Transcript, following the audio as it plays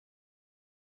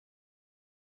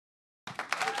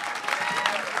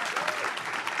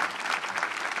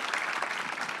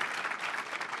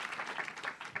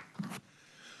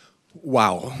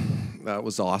Wow, that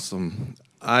was awesome.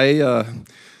 I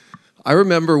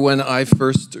remember when I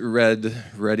first read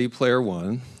Ready Player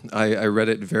One. I read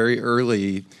it very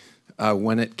early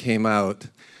when it came out.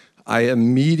 I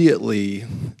immediately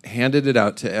handed it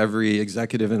out to every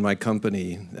executive in my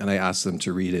company, and I asked them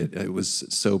to read it. It was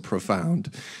so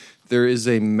profound. There is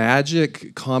a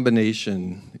magic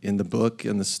combination in the book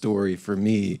and the story for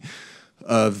me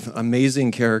of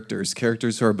amazing characters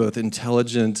who are both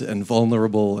intelligent and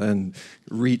vulnerable and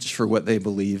reach for what they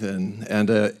believe in,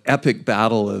 and an epic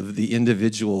battle of the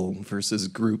individual versus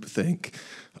groupthink.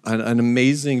 An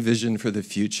amazing vision for the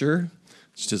future.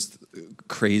 It's just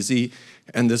crazy.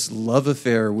 And this love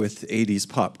affair with 80s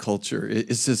pop culture.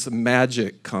 It's this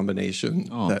magic combination.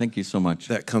 Oh, thank you so much.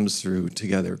 That comes through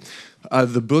together.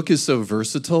 The book is so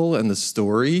versatile, and the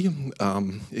story,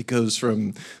 it goes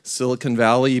from Silicon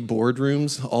Valley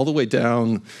boardrooms all the way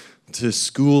down to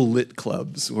school lit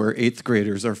clubs where 8th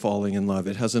graders are falling in love.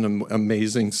 It has an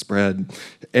amazing spread.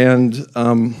 And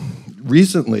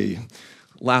recently,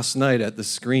 last night at the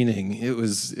screening, it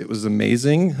was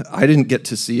amazing. I didn't get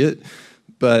to see it,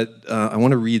 but I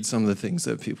want to read some of the things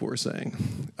that people were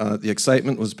saying. The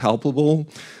excitement was palpable.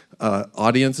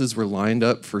 Audiences were lined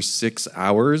up for 6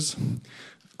 hours.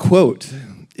 Quote,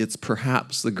 "It's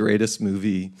perhaps the greatest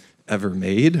movie ever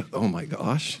made." Oh my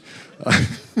gosh.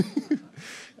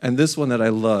 And this one that I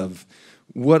love,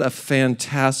 "What a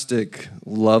fantastic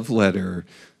love letter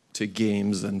to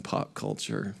games and pop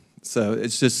culture." So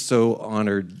it's just so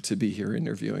honored to be here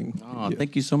interviewing. Oh,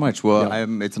 thank you so much. Well, yeah.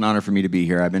 It's an honor for me to be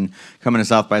here. I've been coming to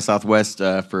South by Southwest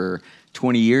for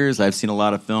 20 years. I've seen a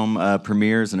lot of film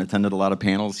premieres and attended a lot of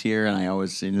panels here, and I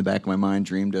always, in the back of my mind,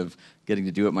 dreamed of getting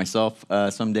to do it myself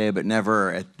someday, but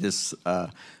never at this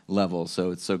level. So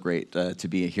it's so great to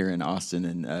be here in Austin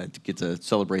and to get to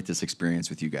celebrate this experience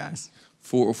with you guys.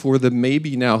 For the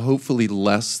maybe now hopefully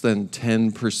less than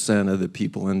 10% of the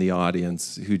people in the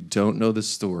audience who don't know the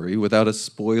story, without a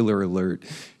spoiler alert,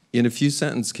 in a few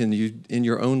sentences, can you, in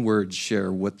your own words,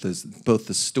 share what both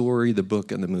the story, the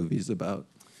book, and the movie is about?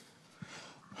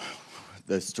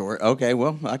 The story. Okay,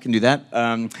 well, I can do that.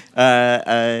 And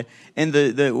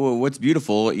what's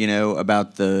beautiful,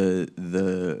 about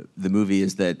the movie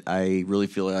is that I really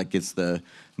feel like it's the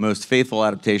most faithful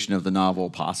adaptation of the novel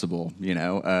possible.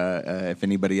 If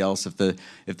anybody else, if the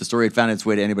story had found its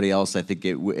way to anybody else, I think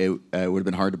it would have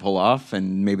been hard to pull off,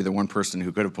 and maybe the one person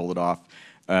who could have pulled it off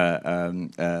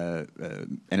ended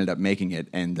up making it.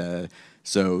 And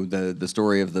so the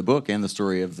story of the book and the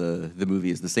story of the movie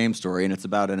is the same story, and it's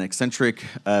about an eccentric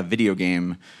video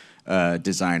game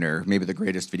designer, maybe the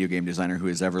greatest video game designer who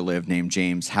has ever lived, named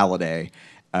James Halliday.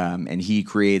 And he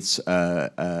creates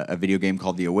a video game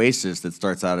called The Oasis that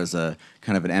starts out as a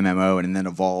kind of an MMO and then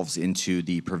evolves into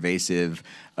the pervasive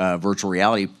virtual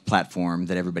reality platform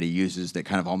that everybody uses that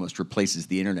kind of almost replaces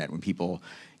the internet. When people,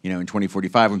 in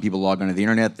 2045, when people log onto the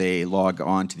internet, they log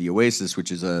on to The Oasis,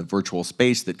 which is a virtual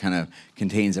space that kind of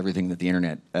contains everything that the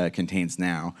internet contains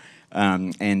now.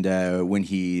 And when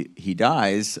he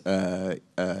dies,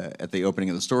 at the opening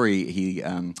of the story, he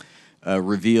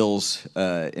reveals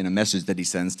in a message that he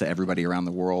sends to everybody around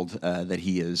the world that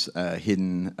he has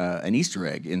hidden an Easter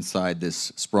egg inside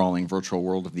this sprawling virtual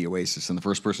world of the Oasis. And the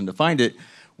first person to find it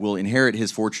will inherit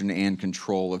his fortune and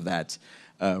control of that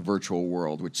virtual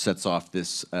world, which sets off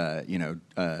this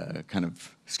kind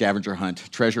of scavenger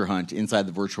hunt, treasure hunt inside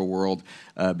the virtual world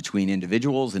between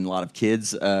individuals and a lot of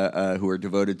kids who are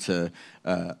devoted to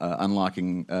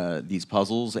unlocking these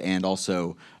puzzles, and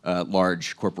also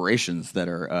large corporations that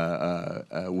are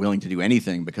willing to do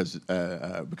anything because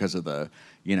of the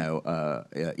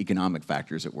economic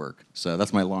factors at work. So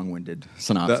that's my long-winded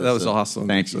synopsis. That was awesome.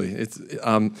 Thank you. It's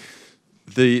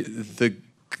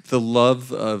the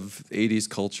love of 80s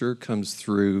culture comes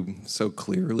through so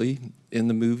clearly in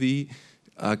the movie.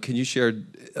 Can you share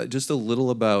just a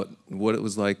little about what it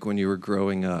was like when you were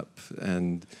growing up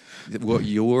and what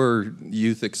your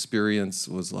youth experience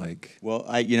was like? Well,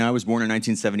 I was born in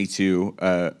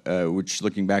 1972, which,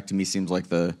 looking back to me, seems like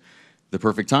the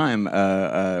perfect time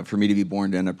for me to be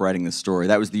born to end up writing this story.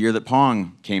 That was the year that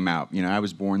Pong came out. I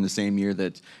was born the same year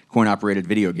that coin-operated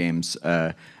video games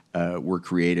were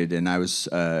created, and I was,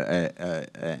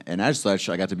 and as such,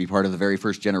 I got to be part of the very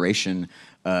first generation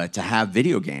to have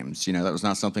video games. That was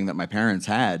not something that my parents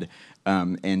had,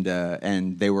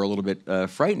 and they were a little bit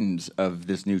frightened of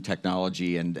this new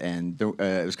technology, and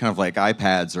it was kind of like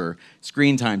iPads or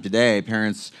screen time today.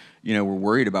 Parents, were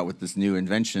worried about with this new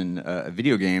invention of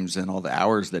video games and all the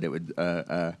hours that it would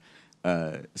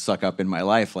suck up in my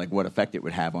life, like what effect it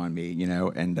would have on me, you know.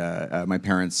 And my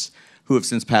parents, who have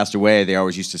since passed away, they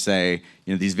always used to say,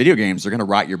 you know, these video games are going to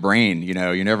rot your brain. You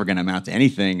know, you're never going to amount to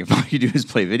anything if all you do is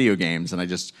play video games. And I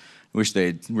just wish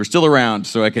they were still around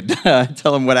so I could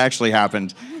tell them what actually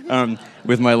happened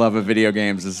with my love of video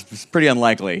games. It's pretty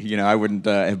unlikely. You know, I wouldn't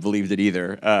have believed it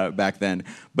either back then.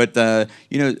 But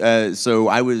you know, so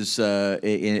I was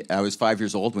 5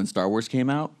 years old when Star Wars came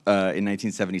out in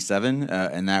 1977,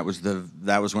 and that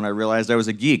was when I realized I was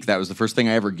a geek. That was the first thing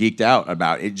I ever geeked out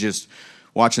about. It just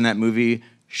watching that movie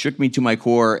shook me to my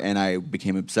core, and I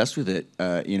became obsessed with it.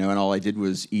 You know, and all I did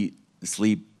was eat,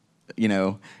 sleep, you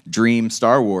know, dream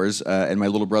Star Wars, and my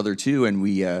little brother too, and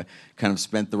we kind of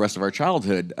spent the rest of our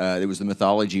childhood. It was the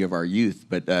mythology of our youth,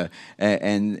 but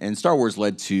and Star Wars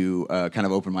led to kind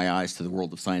of open my eyes to the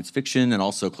world of science fiction, and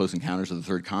also Close Encounters of the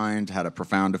Third Kind had a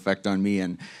profound effect on me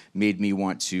and made me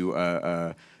want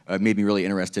to. Made me really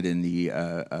interested in the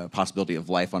possibility of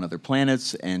life on other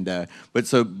planets, and so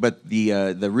it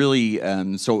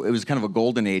was kind of a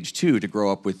golden age too to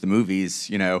grow up with the movies.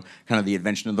 You know, kind of the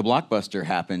invention of the blockbuster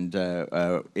happened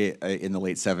in the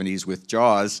late '70s with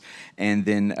Jaws, and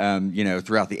then you know,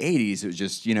 throughout the '80s it was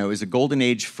just, you know, it was a golden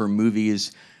age for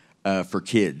movies. For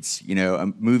kids, you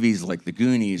know, movies like The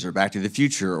Goonies or Back to the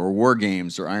Future or War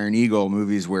Games or Iron Eagle,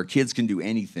 movies where kids can do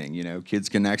anything. You know, kids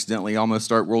can accidentally almost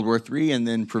start World War III and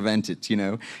then prevent it. You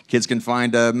know, kids can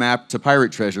find a map to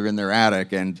pirate treasure in their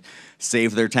attic and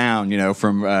save their town, you know,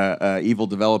 from evil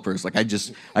developers. Like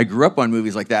I grew up on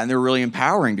movies like that, and they're really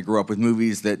empowering to grow up with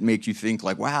movies that make you think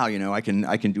like, wow, you know, I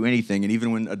can do anything. And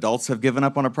even when adults have given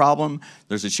up on a problem,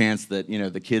 there's a chance that, you know,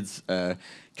 the kids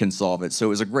can solve it. So it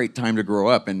was a great time to grow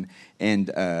up, and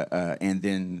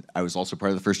then I was also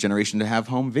part of the first generation to have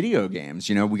home video games.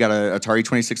 You know, we got a Atari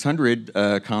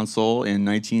 2600 console in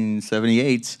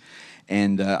 1978.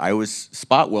 And I was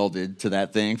spot welded to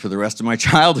that thing for the rest of my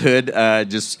childhood,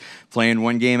 just playing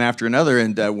one game after another.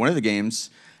 And one of the games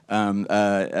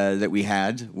that we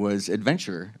had was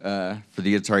Adventure for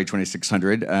the Atari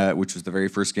 2600, which was the very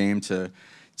first game to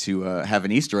have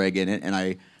an Easter egg in it.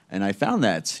 And I found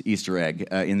that Easter egg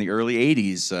in the early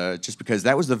 '80s, just because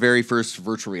that was the very first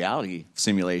virtual reality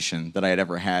simulation that I had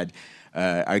ever had.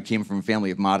 I came from a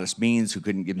family of modest means who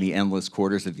couldn't give me endless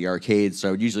quarters at the arcade, so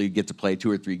I would usually get to play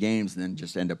 2 or 3 games and then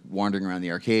just end up wandering around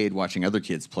the arcade watching other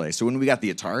kids play. So when we got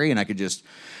the Atari and I could just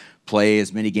play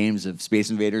as many games of Space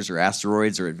Invaders or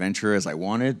Asteroids or Adventure as I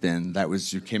wanted, then that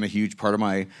became a huge part of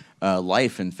my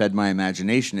life and fed my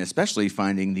imagination, especially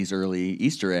finding these early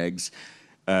Easter eggs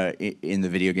in the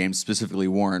video games, specifically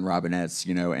Warren Robinett's,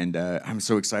 you know. And I'm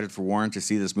so excited for Warren to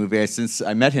see this movie. Since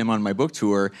I met him on my book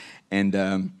tour,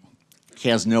 and he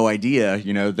has no idea,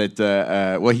 you know, that,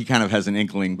 well, he kind of has an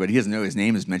inkling, but he doesn't know his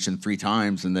name is mentioned 3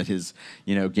 times and that his,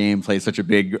 you know, game plays such a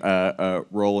big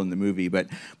role in the movie. But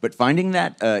finding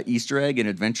that Easter egg in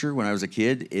Adventure when I was a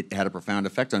kid, it had a profound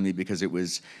effect on me because it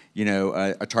was, you know,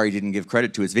 Atari didn't give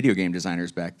credit to its video game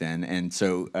designers back then. And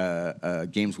so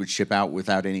games would ship out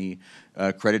without any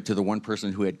credit to the one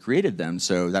person who had created them.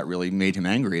 So that really made him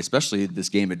angry, especially this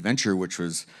game Adventure, which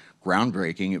was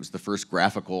groundbreaking. It was the first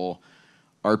graphical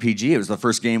RPG. It was the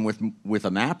first game with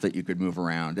a map that you could move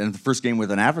around, and the first game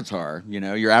with an avatar. You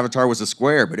know, your avatar was a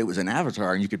square, but it was an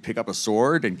avatar, and you could pick up a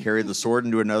sword and carry the sword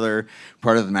into another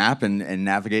part of the map and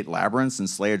navigate labyrinths and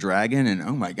slay a dragon. And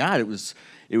oh my God, that was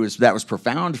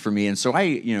profound for me. And so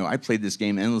I played this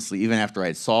game endlessly, even after I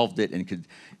had solved it and could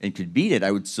beat it.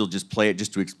 I would still just play it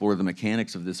just to explore the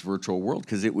mechanics of this virtual world,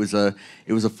 because it was a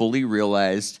fully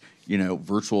realized, you know,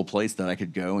 virtual place that I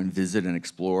could go and visit and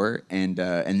explore. And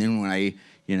then when I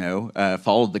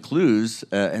followed the clues,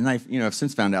 and I've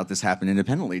since found out this happened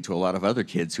independently to a lot of other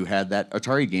kids who had that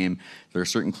Atari game. There are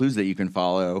certain clues that you can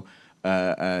follow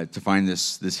to find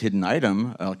this hidden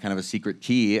item, kind of a secret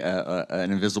key,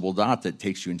 an invisible dot that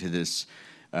takes you into this,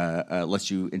 lets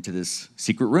you into this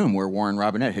secret room where Warren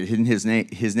Robinett had hidden his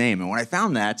name. And when I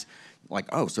found that, like,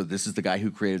 oh, so this is the guy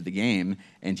who created the game,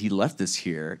 and he left this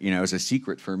here, you know, as a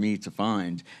secret for me to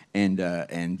find, and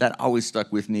that always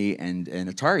stuck with me. And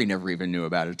Atari never even knew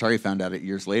about it. Atari found out it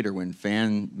years later when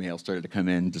fan mail started to come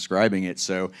in describing it.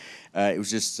 So it was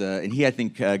just, and I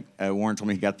think Warren told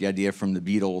me he got the idea from the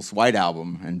Beatles' White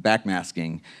Album and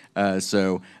backmasking.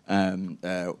 So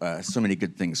many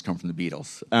good things come from the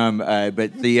Beatles.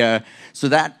 So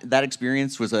that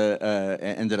experience was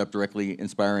ended up directly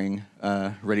inspiring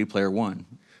Ready Player One.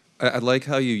 I like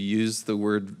how you use the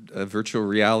word virtual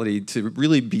reality to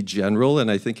really be general, and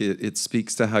I think it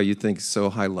speaks to how you think so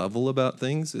high level about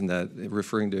things, and that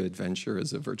referring to adventure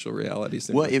as a virtual reality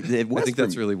thing. Well, it was I think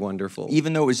that's really wonderful.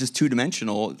 Even though it was just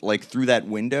two-dimensional, like through that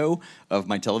window of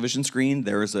my television screen,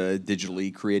 there is a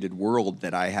digitally created world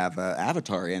that I have an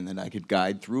avatar in, that I could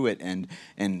guide through it. And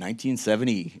in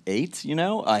 1978, you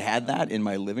know, I had that in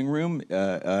my living room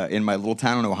in my little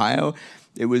town in Ohio.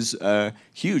 It was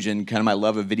huge, and kind of my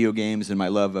love of video games and my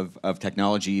love of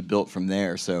technology built from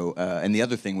there. So, and the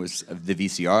other thing was the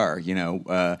VCR, you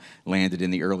know, landed in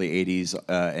the early 80s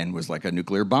and was like a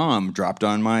nuclear bomb dropped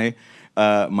on my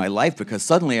my life, because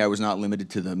suddenly I was not limited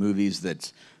to the movies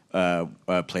that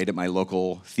played at my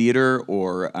local theater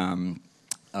or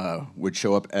would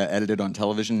show up edited on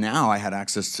television. Now I had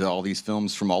access to all these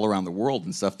films from all around the world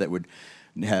and stuff that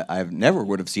I never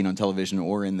would have seen on television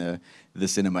or in the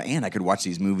cinema, and I could watch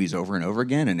these movies over and over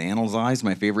again and analyze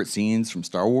my favorite scenes from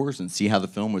Star Wars and see how the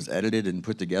film was edited and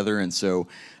put together. And so,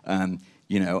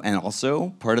 you know, and also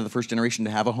part of the first generation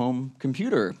to have a home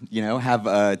computer, you know, have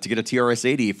to get a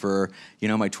TRS-80 for, you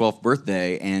know, my 12th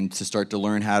birthday, and to start to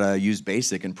learn how to use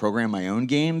BASIC and program my own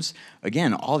games.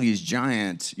 Again, all these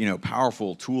giant, you know,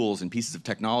 powerful tools and pieces of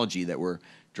technology that were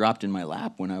dropped in my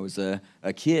lap when I was a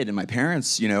kid. And my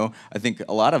parents, you know, I think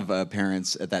a lot of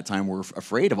parents at that time were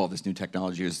afraid of all this new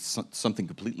technology. It was something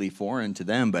completely foreign to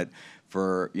them. But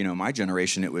for, you know, my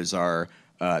generation, it was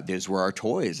these were our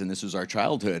toys, and this was our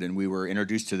childhood. And we were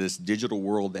introduced to this digital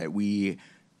world that we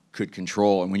could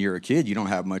control. And when you're a kid, you don't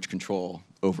have much control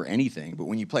over anything. But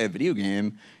when you play a video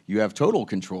game, you have total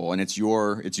control, and it's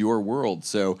your world.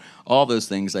 So all those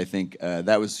things, I think,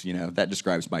 that was, you know, that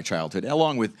describes my childhood,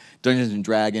 along with Dungeons and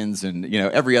Dragons and, you know,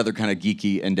 every other kind of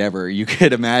geeky endeavor you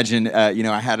could imagine. You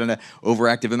know, I had an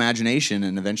overactive imagination,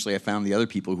 and eventually I found the other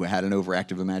people who had an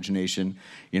overactive imagination,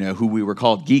 you know, who we were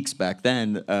called geeks back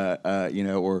then, you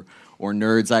know, or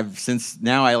nerds. Since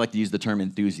now I like to use the term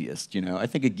enthusiast. You know, I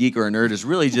think a geek or a nerd is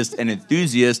really just an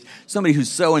enthusiast, somebody who's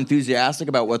so enthusiastic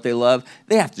about what they love.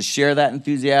 They have to share that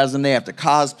enthusiasm. They have to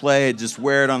cosplay it, just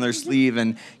wear it on their sleeve.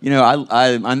 And, you know,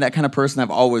 I'm that kind of person.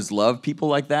 I've always loved people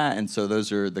like that. And so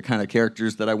those are the kind of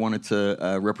characters that I wanted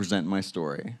to represent in my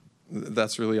story.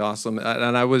 That's really awesome.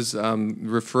 And I was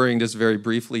referring just very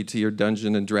briefly to your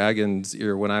Dungeons and Dragons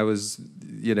era. When I was,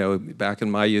 you know, back in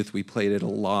my youth, we played it a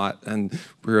lot, and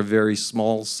we were a very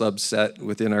small subset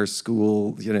within our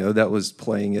school, you know, that was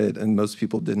playing it, and most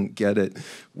people didn't get it.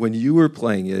 When you were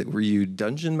playing it, were you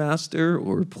dungeon master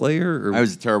or player? Or? I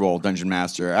was a terrible dungeon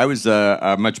master. I was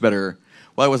a much better.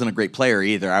 Well, I wasn't a great player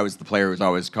either. I was the player who was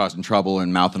always causing trouble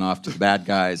and mouthing off to the bad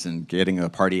guys and getting a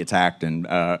party attacked. And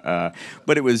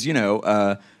but it was, you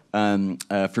know,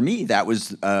 for me, that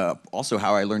was also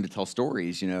how I learned to tell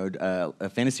stories. You know,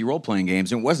 fantasy role-playing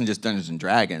games. And it wasn't just Dungeons and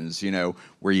Dragons. You know,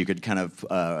 where you could kind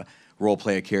of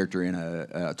role-play a character in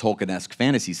a Tolkien-esque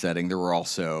fantasy setting. There were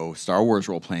also Star Wars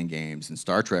role-playing games and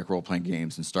Star Trek role-playing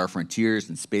games and Star Frontiers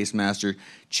and Space Master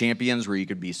Champions, where you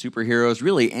could be superheroes.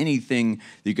 Really anything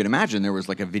that you could imagine. There was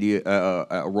like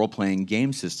a role-playing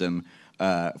game system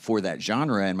for that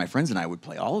genre, and my friends and I would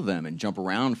play all of them and jump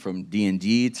around from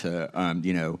D&D to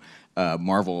you know,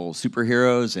 Marvel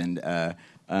superheroes,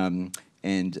 and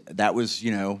that was, you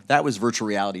know, that was virtual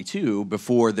reality too.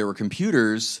 Before there were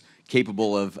computers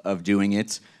capable of doing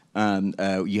it,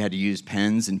 you had to use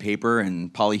pens and paper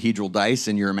and polyhedral dice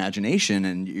and your imagination,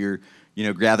 and you're, you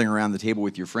know, gathering around the table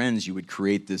with your friends. You would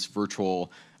create this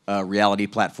virtual reality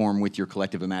platform with your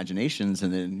collective imaginations,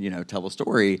 and then, you know, tell a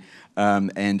story.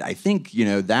 And I think, you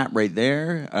know, that right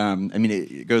there, I mean,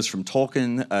 it goes from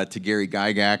Tolkien to Gary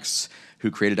Gygax,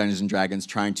 who created Dungeons and Dragons,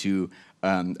 trying to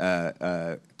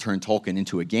turn Tolkien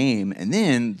into a game, and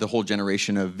then the whole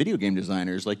generation of video game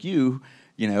designers like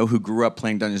you know, who grew up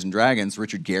playing Dungeons and Dragons,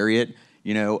 Richard Garriott,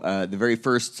 you know, the very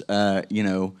first, you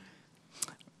know,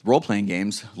 role-playing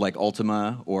games like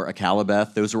Ultima or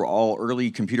Akalabeth, those were all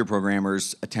early computer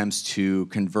programmers' attempts to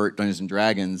convert Dungeons and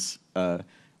Dragons to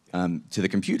the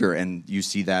computer. And you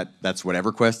see that that's what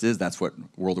EverQuest is, that's what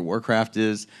World of Warcraft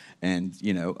is, and,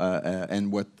 you know,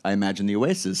 and what I imagine the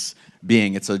Oasis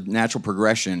being. It's a natural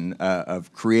progression of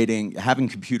having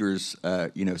computers,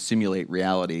 you know, simulate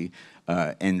reality.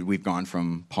 And we've gone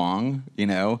from Pong, you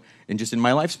know, and just in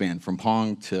my lifespan, from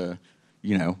Pong to,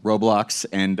 you know, Roblox,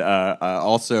 and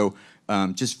also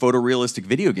just photorealistic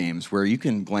video games where you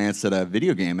can glance at a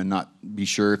video game and not be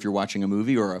sure if you're watching a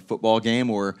movie or a football game,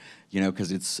 or, you know,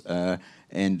 because it's,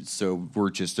 and so we're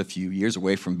just a few years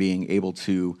away from being able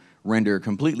to render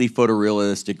completely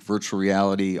photorealistic virtual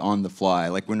reality on the fly.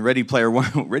 Like when Ready Player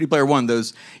One,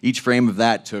 those, each frame of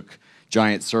that took,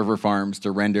 giant server farms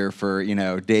to render for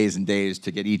days and days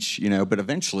to get each But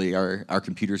eventually, our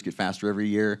computers get faster every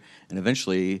year, and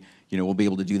eventually, we'll be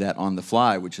able to do that on the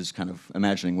fly, which is kind of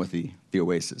imagining what the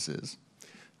Oasis is.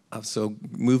 So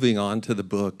moving on to the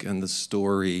book and the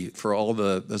story, for all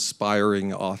the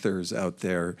aspiring authors out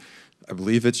there, I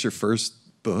believe it's your first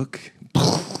book.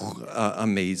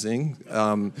 Amazing.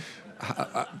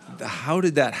 How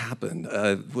did that happen?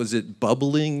 Was it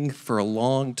bubbling for a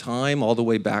long time, all the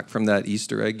way back from that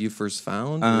Easter egg you first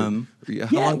found? How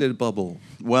long did it bubble?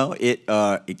 Well,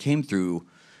 it came through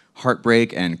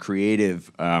heartbreak and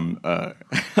creative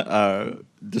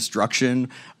destruction.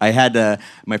 I had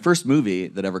my first movie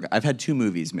that ever. I've had 2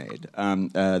 movies made.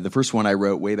 The first one I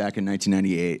wrote way back in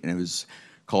 1998, and it was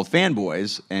called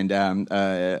Fanboys. And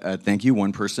thank you,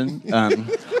 one person.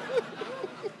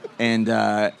 And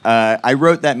I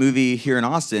wrote that movie here in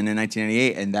Austin in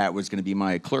 1998, and that was going to be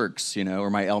my Clerks, or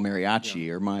my El Mariachi,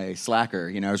 or my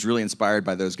Slacker. I was really inspired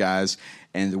by those guys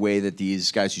and the way that these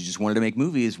guys who just wanted to make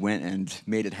movies went and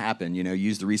made it happen.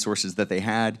 Used the resources that they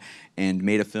had and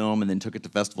made a film, and then took it to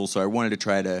festivals. So I wanted to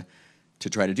try to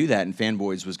do that, and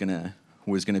Fanboys was gonna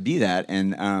be that,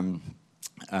 and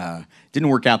didn't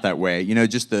work out that way.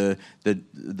 Just the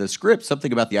script,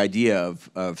 something about the idea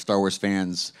of Star Wars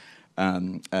fans.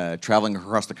 Traveling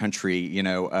across the country,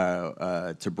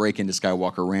 to break into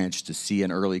Skywalker Ranch to see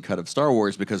an early cut of Star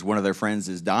Wars because one of their friends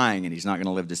is dying and he's not going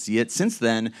to live to see it. Since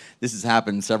then, this has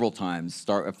happened several times.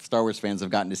 Star Wars fans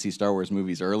have gotten to see Star Wars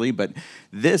movies early, but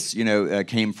this,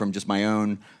 came from just my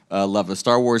own love of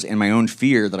Star Wars and my own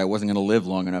fear that I wasn't going to live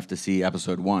long enough to see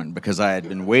Episode 1 because I had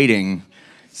been waiting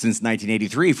since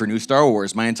 1983 for new Star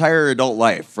Wars. My entire adult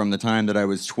life, from the time that I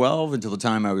was 12 until the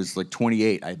time I was like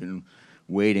 28, I'd been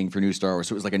waiting for new Star Wars.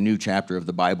 So it was like a new chapter of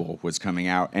the Bible was coming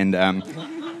out, and I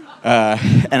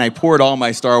poured all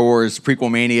my Star Wars prequel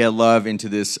mania love into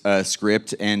this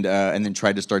script, and then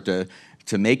tried to start to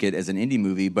make it as an indie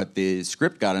movie. But the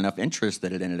script got enough interest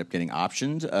that it ended up getting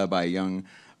optioned by a young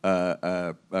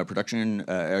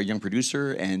young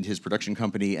producer, and his production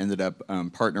company ended up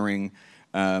partnering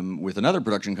with another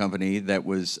production company that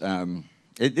was.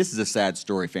 This is a sad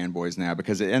story, Fanboys, now,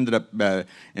 because it ended up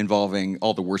involving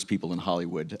all the worst people in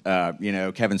Hollywood.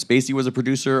 Kevin Spacey was a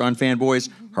producer on Fanboys.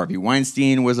 Harvey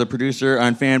Weinstein was a producer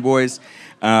on Fanboys.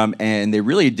 And they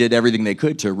really did everything they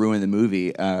could to ruin the movie.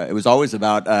 It was always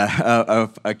about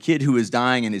a kid who was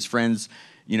dying and his friends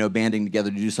banding together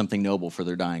to do something noble for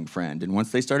their dying friend. And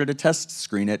once they started to test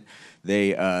screen it,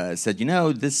 they said,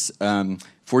 this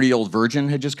 40-Year-Old Virgin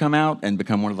had just come out and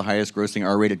become one of the highest grossing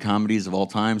R-rated comedies of all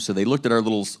time. So they looked at our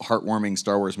little heartwarming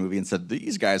Star Wars movie and said,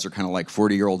 these guys are kind of like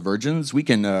 40-year-old virgins. We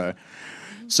can...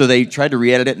 So they tried to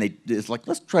re-edit it, and it's like,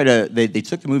 let's try to... They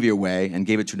took the movie away and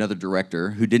gave it to another director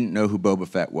who didn't know who Boba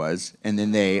Fett was. And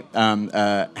then they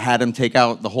had him take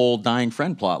out the whole dying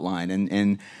friend plot line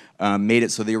and made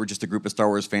it so they were just a group of Star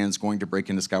Wars fans going to break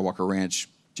into Skywalker Ranch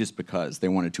just because they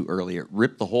wanted to early. It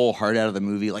ripped the whole heart out of the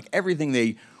movie. Like everything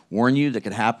they warn you that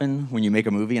could happen when you make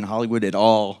a movie in Hollywood, it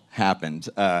all happened.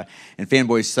 And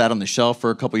Fanboys sat on the shelf for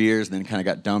a couple years and then kind of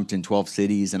got dumped in 12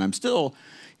 cities. And I'm still,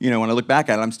 when I look back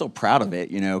at it, I'm still proud of it,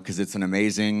 because it's an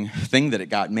amazing thing that it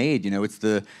got made. It's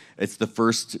the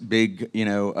first big,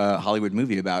 Hollywood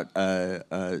movie about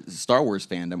Star Wars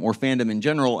fandom or fandom in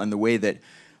general, and the way that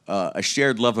a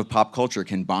shared love of pop culture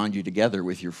can bond you together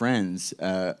with your friends.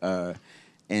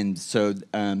 And so,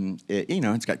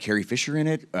 it's got Carrie Fisher in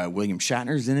it, William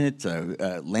Shatner's in it,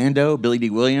 Lando, Billy D.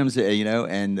 Williams,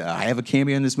 and I have a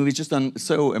cameo in this movie. It's just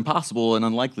so impossible and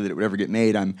unlikely that it would ever get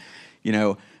made. I'm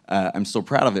so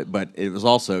proud of it, but it was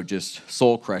also just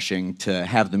soul-crushing to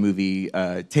have the movie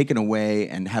taken away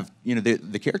and have,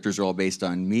 the characters are all based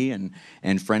on me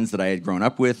and friends that I had grown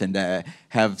up with, and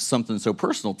have something so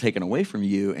personal taken away from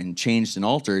you and changed and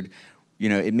altered.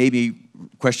 It made me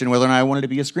question whether or not I wanted to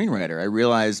be a screenwriter. I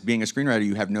realized being a screenwriter,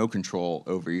 you have no control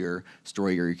over your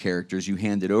story or your characters. You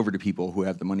hand it over to people who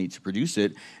have the money to produce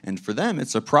it, and for them,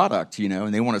 it's a product,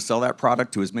 and they want to sell that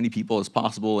product to as many people as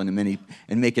possible and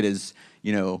make it as,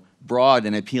 broad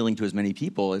and appealing to as many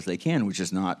people as they can, which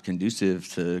is not conducive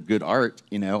to good art,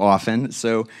 often.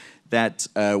 So that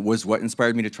was what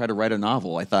inspired me to try to write a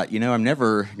novel. I thought, I'm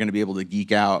never going to be able to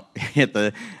geek out at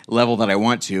the level that I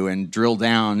want to and drill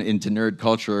down into nerd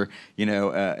culture,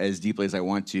 as deeply as I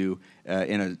want to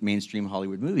in a mainstream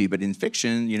Hollywood movie. But in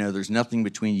fiction, there's nothing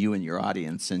between you and your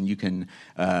audience, and you don't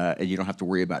have to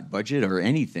worry about budget or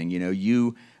anything.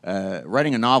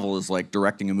 Writing a novel is like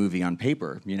directing a movie on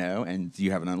paper, and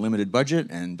you have an unlimited budget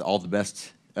and all the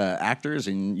best actors,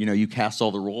 and you cast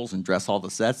all the roles and dress all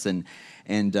the sets, and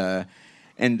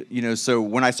And so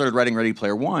when I started writing Ready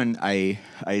Player One, I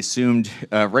assumed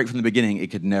right from the beginning it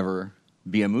could never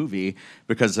be a movie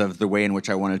because of the way in which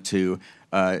I wanted to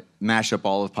mash up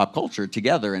all of pop culture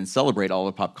together and celebrate all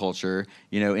of pop culture.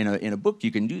 In a book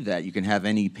you can do that. You can have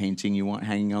any painting you want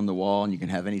hanging on the wall, and you can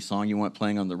have any song you want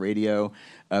playing on the radio.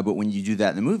 But when you do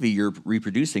that in the movie, you're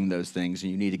reproducing those things,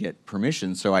 and you need to get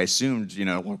permission. So I assumed,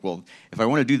 well, if I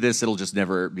want to do this, it'll just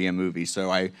never be a movie.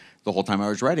 So the whole time I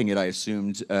was writing it, I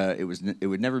assumed it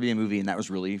would never be a movie, and that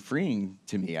was really freeing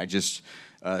to me. I just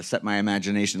set my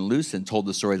imagination loose and told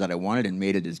the story that I wanted and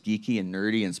made it as geeky and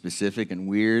nerdy and specific and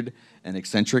weird and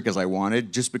eccentric as I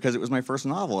wanted, just because it was my first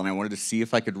novel, and I wanted to see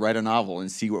if I could write a novel and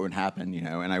see what would happen,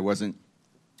 and I wasn't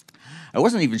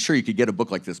even sure you could get a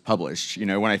book like this published.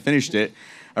 When I finished it,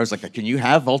 I was like, can you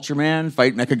have Ultraman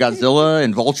fight Mechagodzilla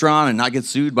and Voltron and not get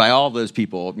sued by all those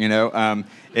people? You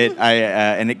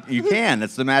can.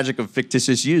 That's the magic of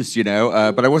fictitious use,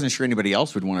 But I wasn't sure anybody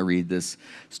else would want to read this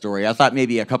story. I thought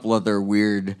maybe a couple other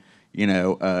weird,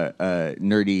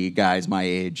 nerdy guys my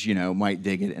age, might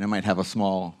dig it, and it might have a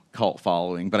small cult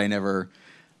following. But I never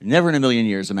in a million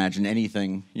years imagined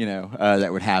anything,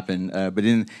 that would happen. But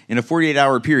in a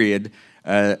 48-hour period,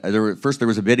 there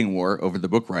was a bidding war over the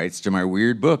book rights to my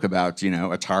weird book about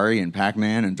Atari and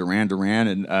Pac-Man and Duran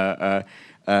Duran,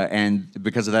 and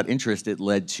because of that interest, it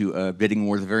led to a bidding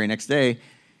war the very next day.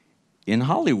 In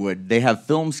Hollywood, they have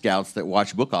film scouts that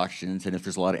watch book auctions, and if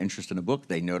there's a lot of interest in a book,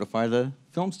 they notify the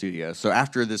film studio. So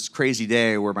after this crazy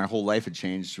day where my whole life had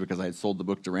changed because I had sold the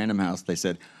book to Random House, they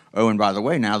said, "Oh, and by the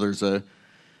way, now there's a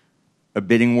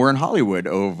bidding war in Hollywood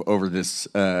over this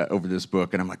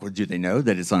book." And I'm like, well, do they know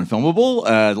that it's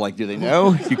unfilmable? Do they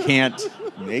know you can't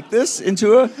make this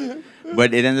into a...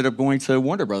 But it ended up going to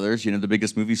Warner Brothers, the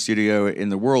biggest movie studio in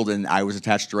the world, and I was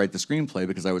attached to write the screenplay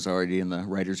because I was already in the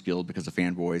Writers Guild because of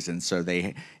Fanboys, and so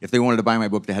if they wanted to buy my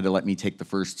book, they had to let me take the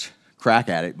first crack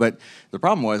at it. But the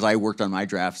problem was I worked on my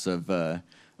drafts of the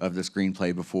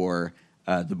screenplay before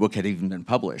the book had even been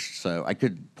published, so I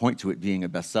could point to it being a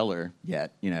bestseller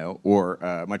yet,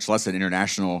 or much less an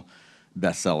international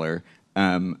bestseller.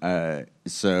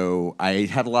 So I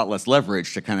had a lot less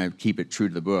leverage to kind of keep it true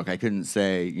to the book. I couldn't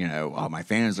say, oh, my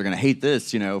fans are going to hate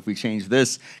this, if we change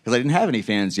this, because I didn't have any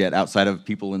fans yet outside of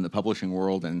people in the publishing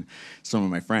world and some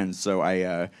of my friends. So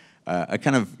I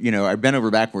kind of, I bent over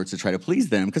backwards to try to please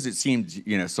them because it seemed,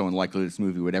 so unlikely this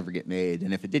movie would ever get made.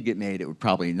 And if it did get made, it would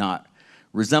probably not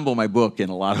resemble my book in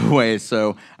a lot of ways.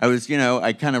 So I was,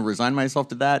 I kind of resigned myself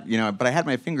to that, but I had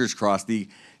my fingers crossed.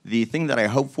 The thing that I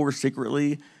hoped for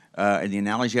secretly, and the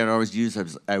analogy I'd always use,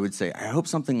 I would say, I hope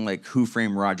something like Who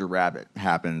Framed Roger Rabbit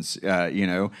happens,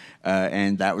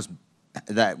 and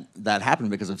that happened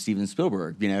because of Steven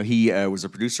Spielberg. He was a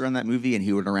producer on that movie, and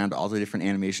he went around to all the different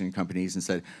animation companies and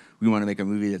said, we want to make a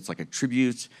movie that's like a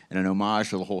tribute and an homage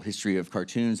to the whole history of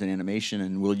cartoons and animation,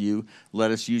 and will you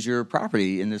let us use your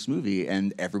property in this movie?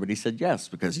 And everybody said yes,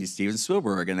 because he's Steven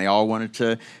Spielberg, and they all wanted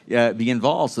to be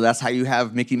involved. So that's how you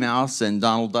have Mickey Mouse and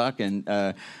Donald Duck and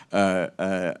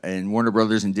Warner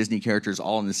Brothers and Disney characters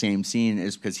all in the same scene,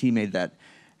 is because he made that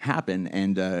happen.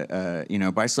 And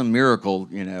by some miracle,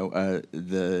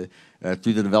 through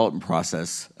the development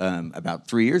process, about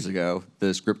 3 years ago,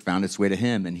 the script found its way to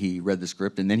him, and he read the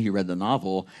script, and then he read the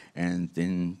novel, and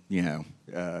then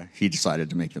he decided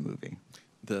to make the movie.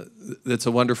 That's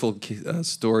a wonderful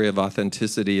story of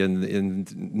authenticity and in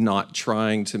not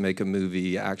trying to make a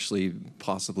movie actually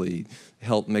possibly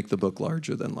help make the book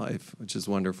larger than life, which is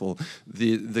wonderful.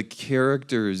 The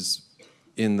characters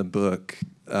in the book,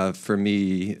 for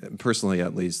me personally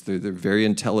at least, they're very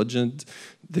intelligent.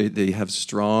 They have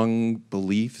strong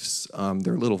beliefs.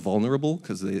 They're a little vulnerable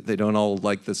because they don't all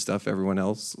like the stuff everyone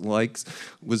else likes.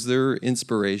 Was there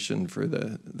inspiration for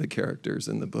the characters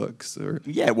in the books? Or?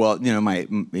 Yeah, well,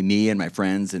 me and my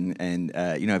friends, and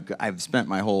I've spent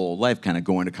my whole life kind of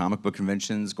going to comic book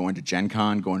conventions, going to Gen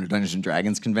Con, going to Dungeons and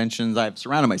Dragons conventions. I've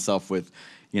surrounded myself with,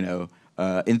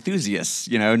 enthusiasts,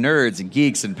 nerds and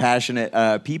geeks and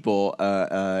passionate people,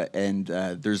 and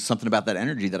there's something about that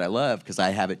energy that I love because I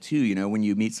have it too. When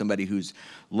you meet somebody who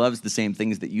loves the same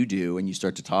things that you do, and you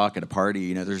start to talk at a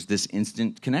party, there's this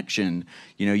instant connection.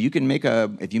 You can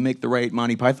if you make the right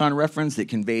Monty Python reference, it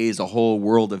conveys a whole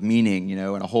world of meaning,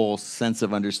 and a whole sense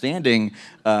of understanding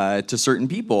to certain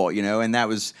people, and that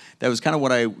was kind of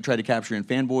what I tried to capture in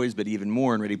Fanboys, but even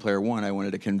more in Ready Player One, I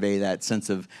wanted to convey that sense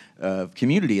of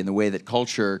community in the way that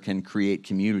culture can create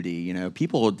community. You know,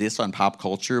 people diss on pop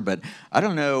culture, but I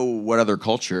don't know what other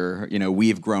culture, you know,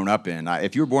 we've grown up in.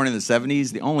 If you were born in the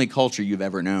 70s, the only culture you've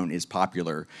ever known is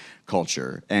popular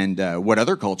culture. And what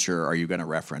other culture are you going to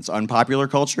reference? Unpopular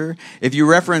culture? If you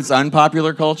reference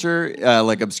unpopular culture,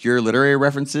 like obscure literary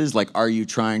references, like are you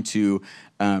trying to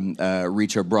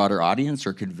reach a broader audience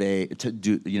or convey, to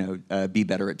do, you know, be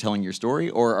better at telling your story,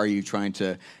 or are you trying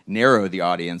to narrow the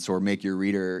audience or make your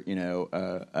reader, you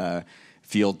know,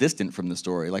 feel distant from the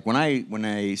story? Like when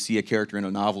I see a character in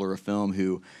a novel or a film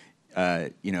who,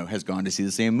 you know, has gone to see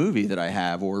the same movie that I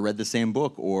have, or read the same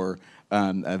book, or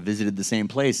visited the same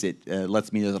place, it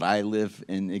lets me know that I live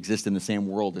and exist in the same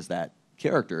world as that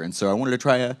character. And so I wanted to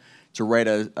try to write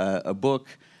a book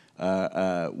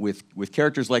with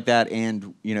characters like that,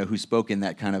 and you know, who spoke in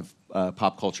that kind of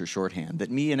pop culture shorthand that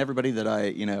me and everybody that I,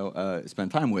 you know,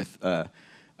 spend time with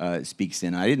speaks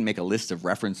in. I didn't make a list of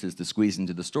references to squeeze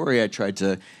into the story. I tried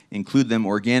to include them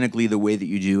organically, the way that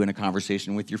you do in a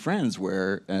conversation with your friends,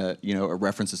 where you know, a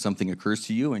reference to something occurs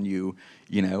to you, and you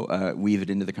know, weave it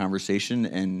into the conversation,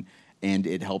 and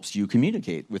it helps you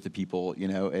communicate with the people. You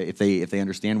know, if they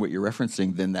understand what you're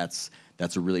referencing, then that's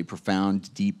a really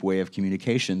profound, deep way of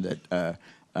communication that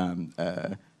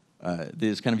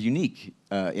is kind of unique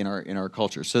in our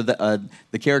culture. So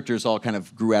the characters all kind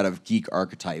of grew out of geek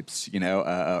archetypes, you know,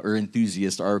 or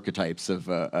enthusiast archetypes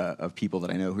of people that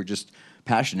I know who are just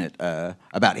passionate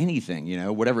about anything, you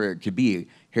know, whatever it could be.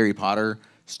 Harry Potter,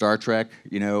 Star Trek,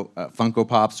 you know, Funko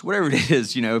Pops, whatever it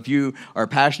is, you know, if you are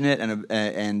passionate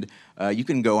and you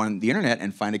can go on the internet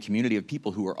and find a community of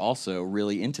people who are also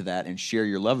really into that and share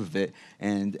your love of it,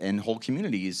 and whole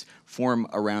communities form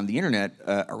around the internet,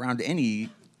 around any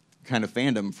kind of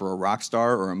fandom for a rock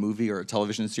star or a movie or a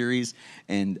television series,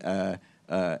 and I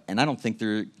don't think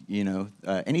there, you know,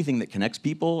 anything that connects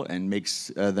people and makes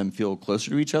them feel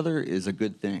closer to each other is a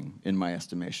good thing, in my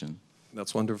estimation.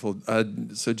 That's wonderful.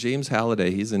 So James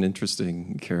Halliday, he's an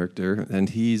interesting character, and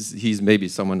he's maybe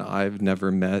someone I've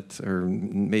never met, or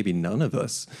maybe none of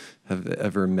us have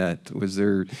ever met. Was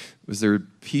there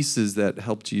pieces that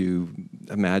helped you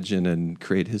imagine and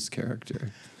create his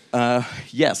character?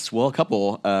 Yes, well, a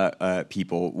couple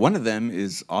people. One of them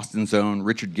is Austin's own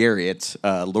Richard Garriott,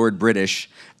 Lord British.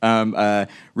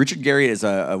 Richard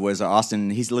Garriott was Austin.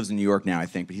 He lives in New York now, I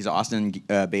think, but he's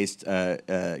Austin-based.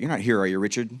 You're not here, are you,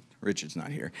 Richard? Richard's not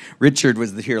here. Richard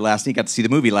was here last night. Got to see the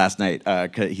movie last night.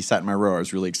 He sat in my row. I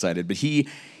was really excited. But he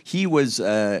was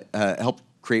helped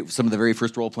create some of the very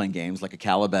first role-playing games, like a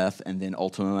Calibeth, and then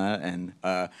Ultima,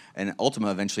 and Ultima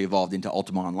eventually evolved into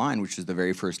Ultima Online, which was the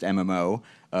very first MMO,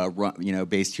 you know,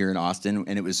 based here in Austin.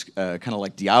 And it was kind of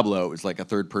like Diablo. It was like a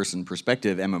third-person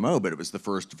perspective MMO, but it was the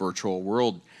first virtual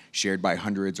world shared by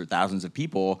hundreds or thousands of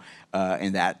people,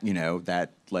 and that, you know,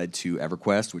 that led to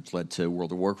EverQuest, which led to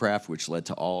World of Warcraft, which led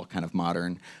to all kind of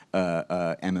modern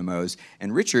MMOs.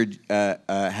 And Richard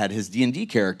had his D&D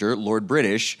character, Lord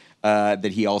British, that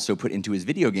he also put into his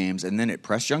video games, and then at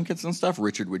press junkets and stuff,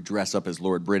 Richard would dress up as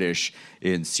Lord British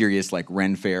in serious, like,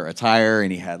 Ren Fair attire,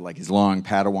 and he had like his long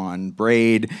Padawan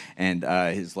braid and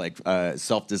his like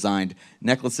self-designed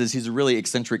necklaces. He's a really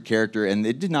eccentric character, and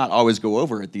it did not always go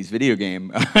over at these video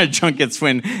game junkets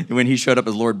when he showed up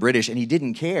as Lord British, and he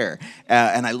didn't care,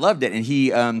 and I loved it. And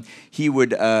he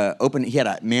would open. He had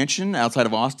a mansion outside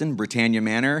of Austin, Britannia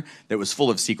Manor, that was full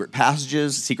of secret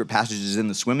passages in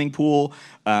the swimming pool.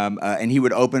 And he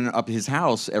would open up his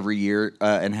house every year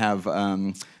and have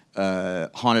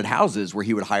haunted houses where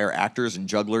he would hire actors and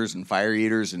jugglers and fire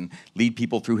eaters and lead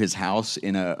people through his house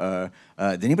in a...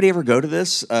 did anybody ever go to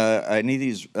this? Any of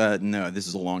these? No, this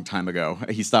is a long time ago.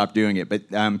 He stopped doing it. But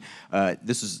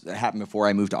this happened before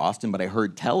I moved to Austin, but I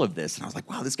heard tell of this, and I was like,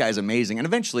 wow, this guy's amazing. And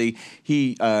eventually,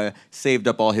 he saved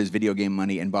up all his video game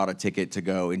money and bought a ticket to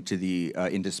go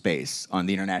into space on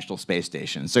the International Space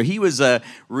Station. So he was a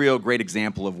real great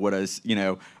example of what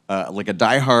like a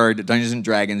diehard Dungeons and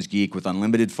Dragons geek with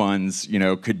unlimited funds, you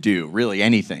know, could do. Really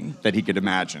anything that he could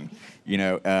imagine. You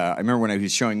know, I remember when he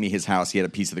was showing me his house, he had a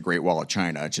piece of the Great Wall of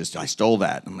China. I stole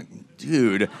that. I'm like,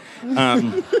 dude.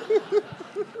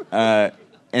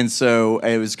 And so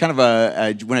it was kind of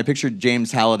when I pictured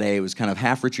James Halliday, it was kind of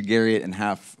half Richard Garriott and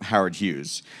half Howard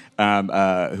Hughes,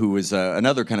 who was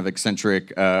another kind of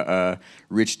eccentric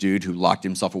rich dude who locked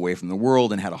himself away from the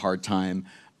world and had a hard time,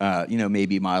 you know,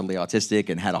 maybe mildly autistic,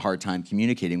 and had a hard time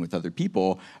communicating with other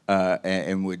people,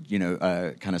 and would, you know,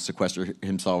 kind of sequester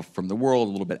himself from the world,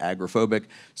 a little bit agoraphobic.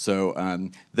 So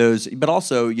but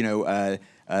also, you know,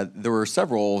 there were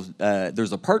several.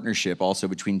 There's a partnership also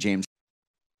between James.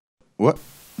 What?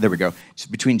 There we go. It's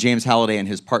between James Halliday and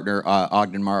his partner,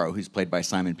 Ogden Morrow, who's played by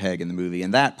Simon Pegg in the movie.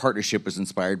 And that partnership was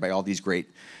inspired by all these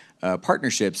great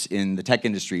partnerships in the tech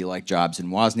industry, like Jobs and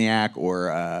Wozniak,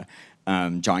 or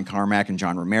John Carmack and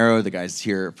John Romero, the guys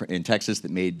here in Texas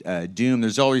that made Doom.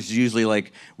 There's always usually,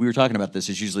 like, we were talking about this,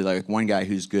 there's usually like one guy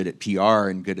who's good at PR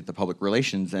and good at the public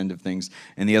relations end of things,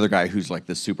 and the other guy who's like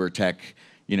the super tech,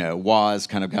 Woz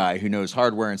kind of guy who knows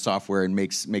hardware and software and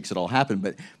makes it all happen.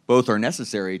 But both are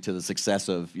necessary to the success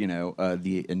of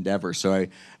the endeavor. So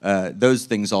those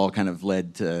things all kind of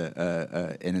led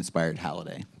to and inspired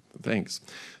Halliday. Thanks.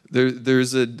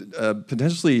 There's a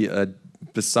potentially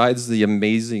besides the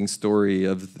amazing story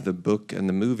of the book and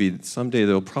the movie, someday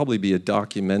there'll probably be a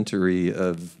documentary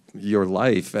of your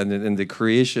life and the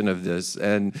creation of this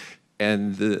and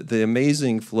the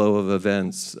amazing flow of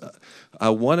events.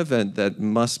 One event that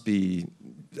must be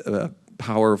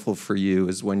powerful for you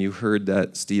is when you heard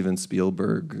that Steven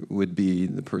Spielberg would be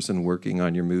the person working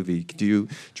on your movie. Do you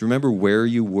remember where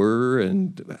you were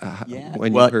and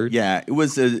when you heard? Yeah, it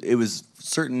was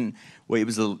certain. Well, it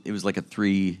was like a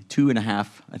 2.5,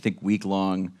 I think,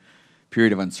 week-long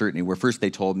period of uncertainty where first they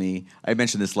told me, I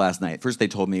mentioned this last night, first they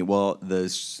told me, well,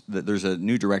 there's a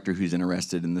new director who's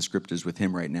interested and the script is with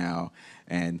him right now.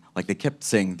 And like they kept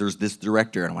saying, there's this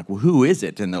director. And I'm like, well, who is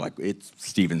it? And they're like, it's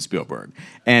Steven Spielberg.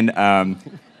 And I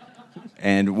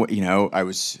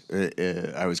was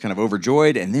kind of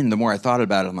overjoyed. And then the more I thought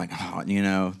about it, I'm like,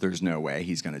 there's no way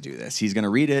he's going to do this. He's going to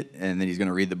read it, and then he's going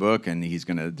to read the book, and he's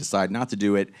going to decide not to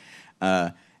do it.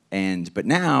 But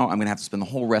now I'm going to have to spend the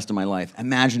whole rest of my life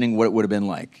imagining what it would have been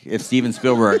like if Steven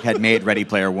Spielberg had made Ready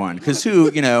Player One. Because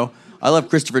I love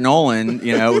Christopher Nolan.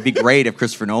 It would be great if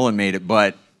Christopher Nolan made it,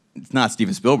 but it's not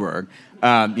Steven Spielberg.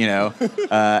 And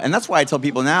that's why I tell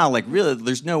people now, like, really,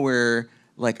 there's nowhere.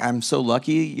 Like, I'm so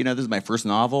lucky. This is my first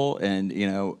novel, and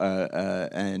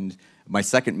and my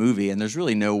second movie, and there's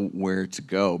really nowhere to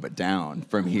go but down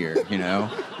from here.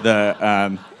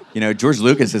 George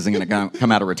Lucas isn't going to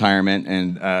come out of retirement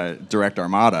and direct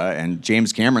Armada, and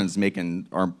James Cameron's making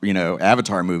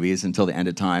Avatar movies until the end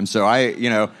of time. So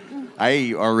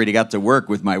I already got to work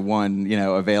with my one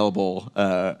available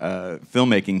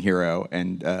filmmaking hero,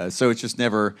 and so it's just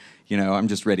never I'm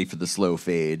just ready for the slow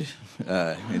fade.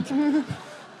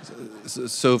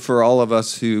 So for all of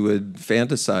us who would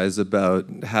fantasize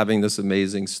about having this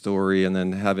amazing story and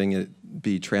then having it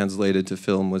be translated to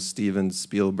film with Steven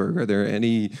Spielberg, are there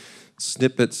any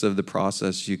snippets of the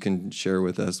process you can share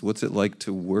with us? What's it like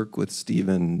to work with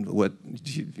Steven? What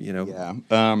Yeah,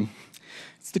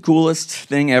 it's the coolest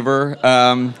thing ever.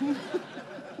 I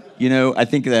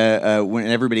think that when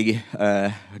everybody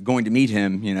going to meet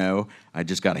him, I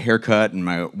just got a haircut and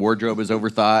my wardrobe is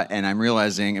overthought, and I'm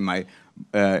realizing, and my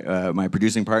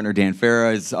producing partner Dan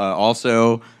Farah is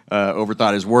also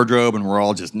overthought his wardrobe, and we're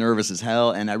all just nervous as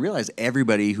hell. And I realize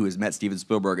everybody who has met Steven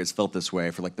Spielberg has felt this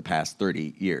way for like the past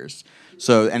 30 years.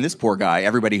 So, and this poor guy,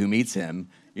 everybody who meets him,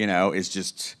 is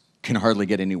just can hardly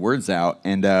get any words out.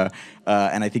 And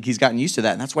I think he's gotten used to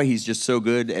that, and that's why he's just so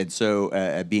good and so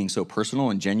at being so personal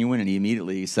and genuine. And he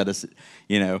immediately set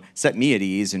me at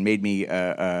ease and made me.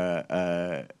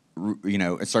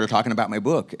 Started talking about my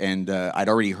book, and I'd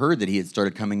already heard that he had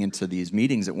started coming into these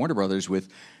meetings at Warner Brothers with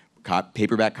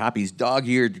paperback copies,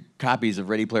 dog-eared copies of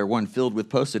Ready Player One filled with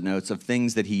Post-it notes of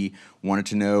things that he wanted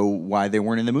to know why they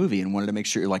weren't in the movie, and wanted to make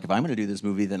sure, like, if I'm going to do this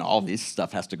movie, then all this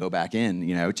stuff has to go back in.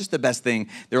 Just the best thing.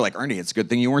 They were like, Ernie, it's a good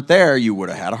thing you weren't there. You would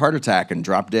have had a heart attack and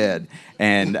dropped dead.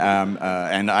 And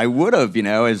I would have.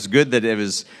 It's good that it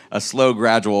was a slow,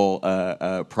 gradual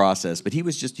process. But he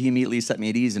immediately set me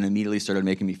at ease and immediately started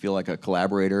making me feel like a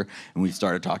collaborator. And we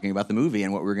started talking about the movie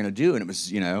and what we were going to do. And it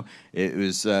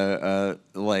was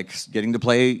like getting to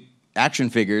play action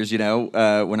figures,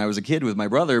 when I was a kid with my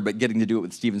brother, but getting to do it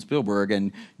with Steven Spielberg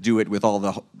and do it with all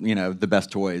the, the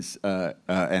best toys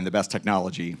and the best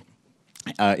technology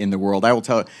in the world. I will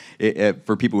tell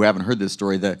for people who haven't heard this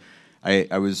story,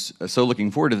 I was so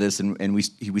looking forward to this, and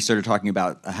we started talking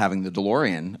about having the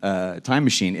DeLorean time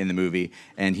machine in the movie,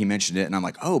 and he mentioned it, and I'm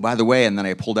like, oh, by the way, and then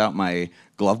I pulled out my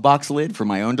glove box lid for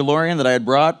my own DeLorean that I had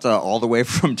brought all the way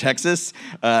from Texas,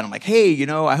 and I'm like, hey,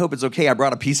 I hope it's okay. I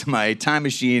brought a piece of my time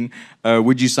machine.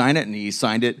 Would you sign it? And he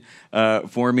signed it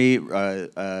for me.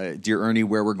 Dear Ernie,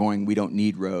 where we're going, we don't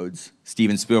need roads.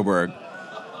 Steven Spielberg.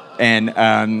 And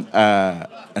I'm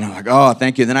like, oh,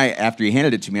 thank you. And then after he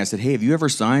handed it to me, I said, hey, have you ever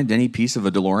signed any piece of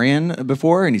a DeLorean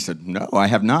before? And he said, no, I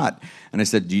have not. And I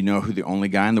said, do you know who the only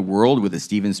guy in the world with a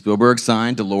Steven Spielberg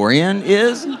signed DeLorean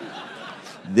is?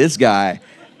 This guy.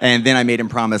 And then I made him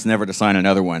promise never to sign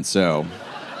another one, so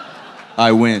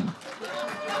I win.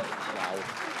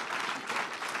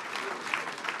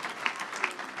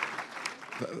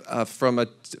 from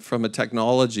a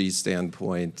technology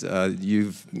standpoint,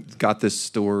 you've got this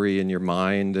story in your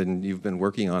mind and you've been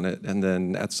working on it, and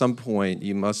then at some point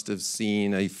you must have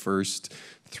seen a first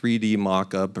 3D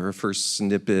mock-up or a first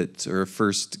snippet or a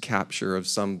first capture of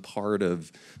some part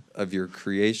of your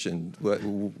creation.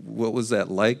 What was that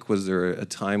like? Was there a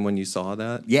time when you saw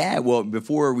that? Yeah, well,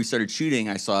 before we started shooting,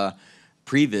 I saw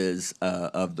previs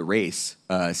of the race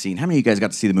scene. How many of you guys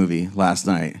got to see the movie last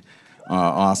night?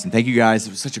 Awesome. Thank you guys. It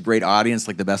was such a great audience,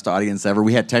 like the best audience ever.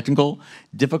 We had technical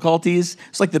difficulties.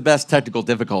 It's like the best technical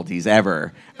difficulties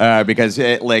ever because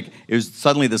it was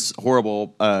suddenly this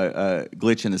horrible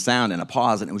glitch in the sound and a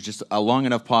pause, and it was just a long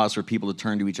enough pause for people to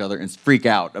turn to each other and freak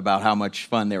out about how much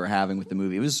fun they were having with the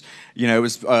movie. It was,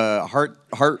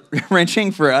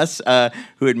 heart-wrenching for us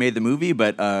who had made the movie,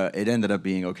 but it ended up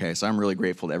being okay. So I'm really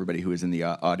grateful to everybody who was in the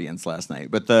audience last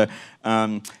night. But the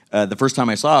first time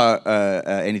I saw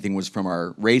anything was from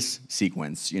our race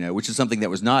sequence, which is something that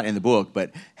was not in the book,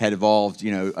 but had evolved,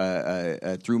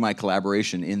 through my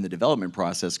collaboration in the development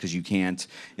process. Because you can't,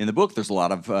 in the book, there's a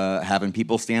lot of having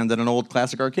people stand at an old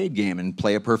classic arcade game and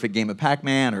play a perfect game of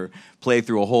Pac-Man or play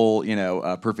through a whole,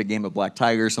 perfect game of Black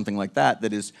Tiger, something like that.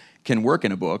 Can work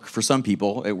in a book. For some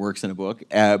people, it works in a book,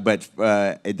 but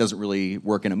it doesn't really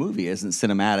work in a movie. It isn't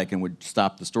cinematic and would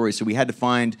stop the story. So we had to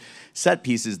find set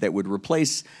pieces that would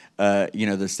replace,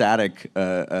 the static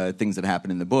things that happen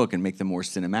in the book and make them more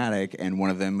cinematic. And one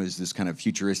of them was this kind of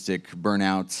futuristic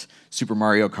Burnout Super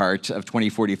Mario Kart of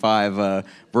 2045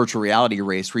 virtual reality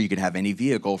race where you could have any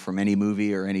vehicle from any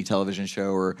movie or any television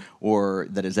show or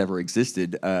that has ever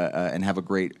existed and have a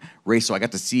great race. So I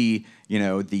got to see,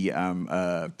 the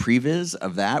previs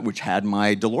of that, which had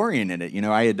my DeLorean in it.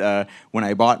 I had when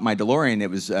I bought my DeLorean, it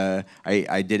was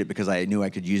I did it because I knew I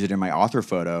could use it in my author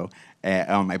photo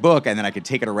on my book, and then I could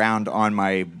take it around on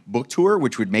my book tour,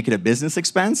 which would make it a business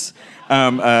expense.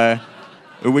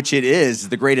 Which it is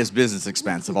the greatest business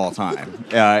expense of all time.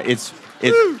 It's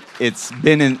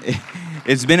been in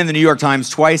the New York Times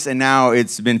twice, and now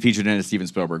it's been featured in a Steven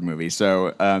Spielberg movie.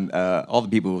 So all the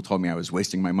people who told me I was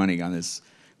wasting my money on this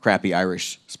crappy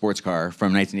Irish sports car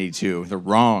from 1982, they're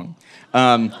wrong.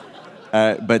 So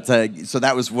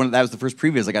that was the first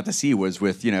previs I got to see was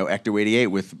with Ecto 88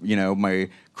 with my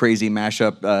crazy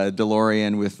mashup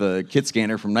DeLorean with the kit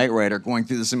scanner from Knight Rider going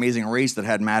through this amazing race that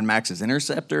had Mad Max's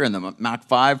Interceptor and the Mach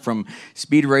 5 from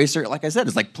Speed Racer. Like I said,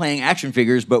 it's like playing action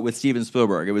figures but with Steven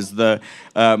Spielberg. It was the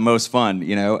most fun,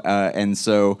 and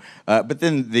so. But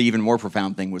then the even more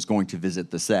profound thing was going to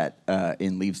visit the set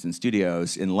in Leavesden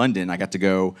Studios in London. I got to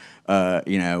go,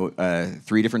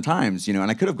 3 different times, and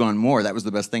I could have gone more. That was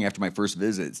the best thing after my first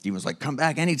visit. Steve was like, "Come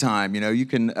back anytime, you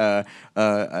can."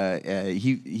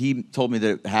 He told me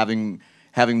that having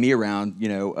me around,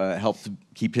 helped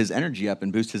keep his energy up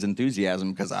and boost his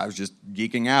enthusiasm because I was just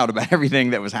geeking out about everything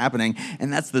that was happening.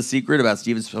 And that's the secret about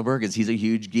Steven Spielberg is he's a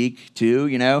huge geek too.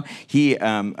 He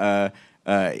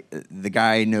the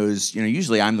guy knows,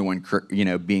 usually I'm the one,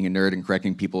 being a nerd and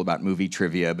correcting people about movie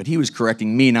trivia, but he was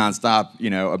correcting me nonstop,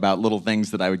 about little things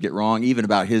that I would get wrong, even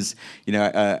about his,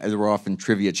 there were often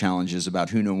trivia challenges about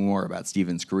who knew more about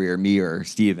Steven's career, me or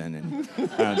Steven.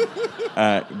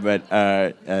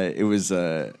 It was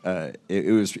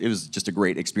just a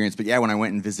great experience. But yeah, when I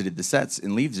went and visited the sets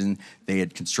in Leavesden, they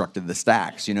had constructed the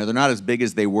stacks. They're not as big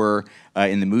as they were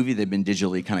in the movie. They've been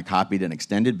digitally kind of copied and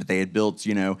extended, but they had built,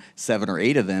 7 or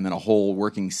 8 of them in a whole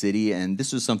working city. And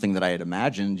this was something that I had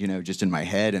imagined, just in my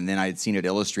head. And then I had seen it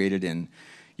illustrated in,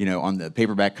 on the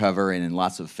paperback cover and in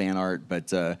lots of fan art. But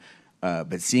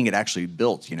seeing it actually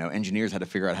built, engineers had to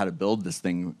figure out how to build this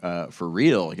thing for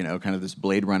real, kind of this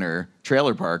Blade Runner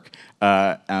trailer park.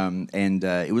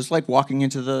 It was like walking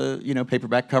into the,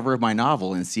 paperback cover of my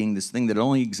novel and seeing this thing that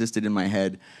only existed in my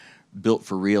head built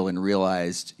for real and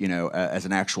realized, as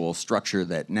an actual structure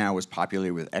that now was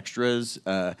populated with extras.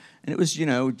 And it was,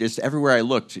 just everywhere I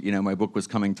looked, my book was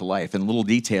coming to life and little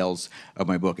details of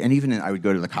my book. And even I would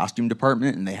go to the costume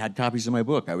department and they had copies of my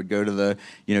book. I would go to the,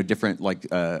 different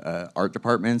art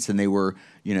departments and they were,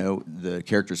 the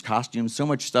characters' costumes, so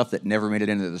much stuff that never made it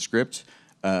into the script.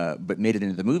 But made it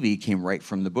into the movie came right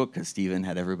from the book because Steven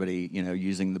had everybody,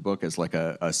 using the book as like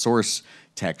a source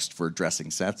text for dressing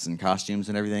sets and costumes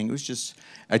and everything. It was just,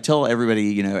 I tell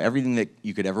everybody, everything that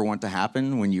you could ever want to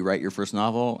happen when you write your first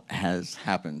novel has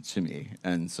happened to me.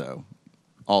 And so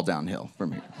all downhill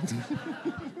from here.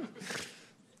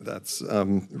 That's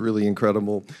really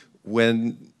incredible.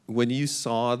 When you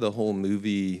saw the whole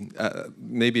movie,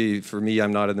 maybe for me,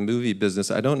 I'm not in the movie business.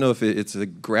 I don't know if it's a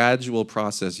gradual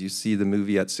process. You see the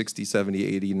movie at 60, 70,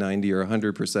 80, 90, or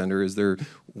 100%, or is there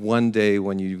one day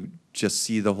when you just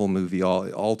see the whole movie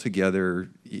all together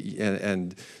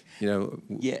and You know,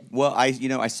 Yeah, well, I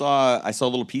saw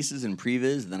little pieces in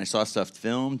previs, and then I saw stuff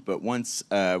filmed. But once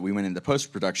we went into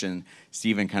post production,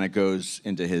 Steven kind of goes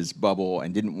into his bubble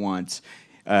and didn't want.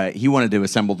 He wanted to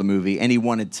assemble the movie, and he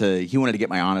wanted to get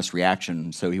my honest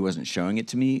reaction. So he wasn't showing it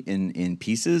to me in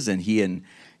pieces. And he and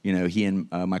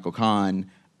Michael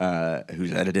Kahn,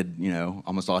 who's edited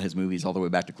almost all his movies all the way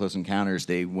back to Close Encounters,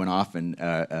 they went off and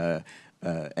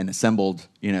assembled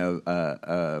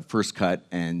first cut,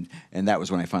 and that was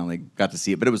when I finally got to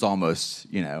see it. But it was almost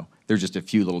there's just a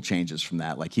few little changes from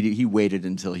that. Like he waited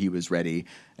until he was ready,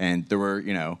 and there were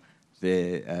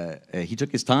he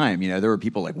took his time. There were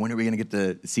people like, when are we going to get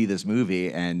to see this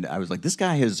movie? And I was like, this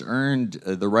guy has earned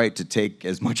the right to take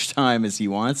as much time as he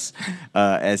wants,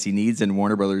 as he needs. And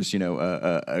Warner Brothers,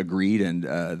 agreed, and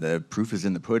the proof is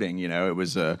in the pudding. It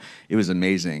was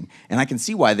amazing. And I can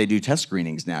see why they do test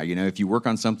screenings now. If you work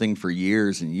on something for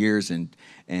years and years, and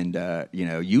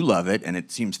you love it, and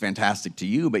it seems fantastic to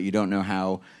you, but you don't know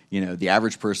how the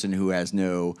average person who has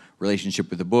no relationship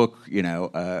with the book,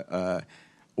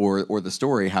 or the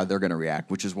story, how they're going to react,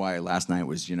 which is why last night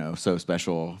was, so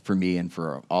special for me and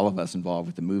for all of us involved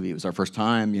with the movie. It was our first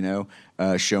time,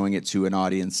 showing it to an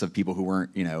audience of people who weren't,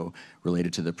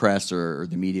 related to the press or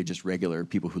the media, just regular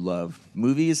people who love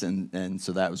movies, and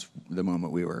so that was the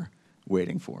moment we were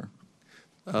waiting for.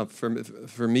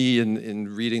 For me,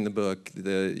 in reading the book,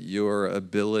 your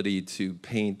ability to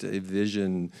paint a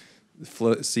vision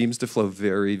seems to flow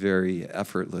very, very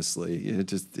effortlessly.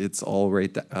 It's all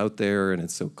right out there, and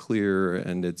it's so clear,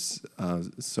 and it's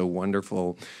so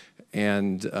wonderful.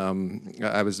 And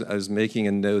I was making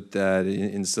a note that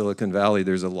in Silicon Valley,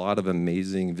 there's a lot of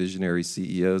amazing visionary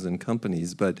CEOs and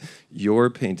companies, but your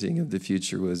painting of the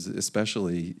future was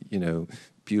especially,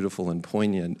 beautiful and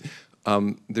poignant.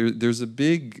 There's a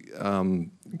big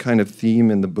kind of theme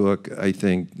in the book, I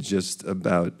think, just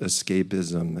about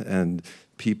escapism and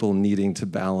people needing to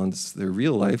balance their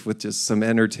real life with just some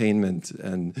entertainment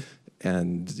and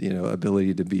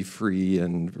ability to be free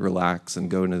and relax and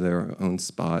go into their own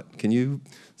spot. Can you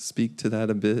speak to that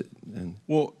a bit?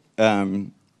 Well,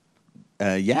 yeah,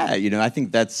 I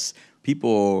think that's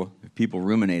people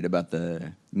ruminate about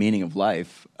the meaning of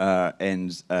life,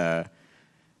 and I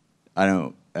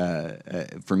don't.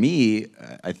 For me,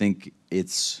 I think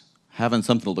it's having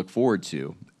something to look forward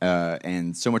to.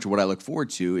 And so much of what I look forward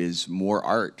to is more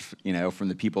art, from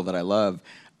the people that I love.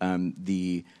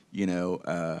 It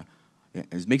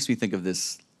makes me think of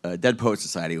this Dead Poets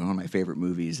Society, one of my favorite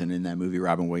movies. And in that movie,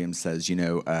 Robin Williams says,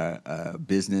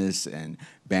 business and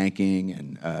banking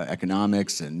and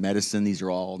economics and medicine, these are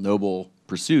all noble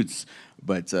pursuits.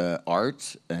 But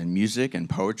art and music and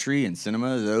poetry and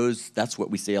cinema, that's what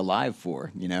we stay alive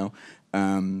for,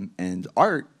 And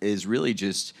art is really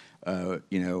just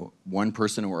one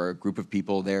person or a group of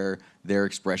people, their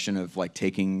expression of like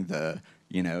taking the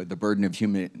burden of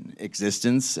human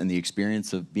existence and the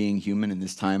experience of being human in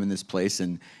this time and this place,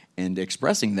 and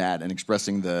expressing that, and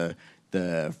expressing the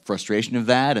frustration of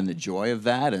that, and the joy of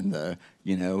that, and the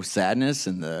sadness,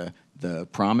 and the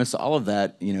promise, all of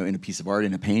that, in a piece of art,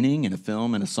 in a painting, in a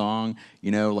film, in a song,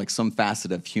 like some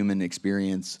facet of human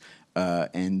experience.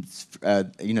 That's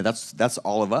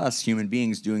all of us human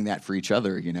beings doing that for each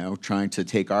other, trying to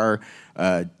take our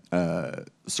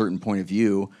certain point of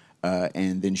view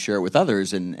and then share it with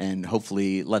others, and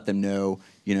hopefully let them know,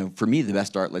 for me, the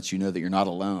best art lets you know that you're not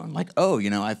alone. Like, oh,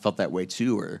 I felt that way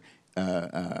too, or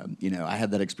I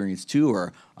had that experience too,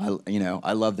 or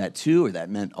I love that too, or that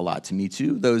meant a lot to me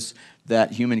too.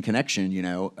 That human connection,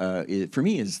 for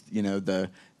me is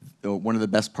one of the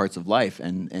best parts of life,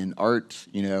 and art,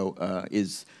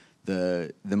 is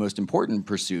the most important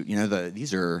pursuit.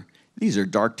 These are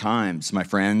dark times, my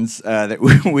friends, that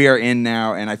we are in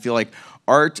now, and I feel like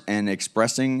art and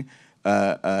expressing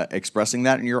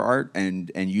that in your art,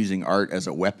 and using art as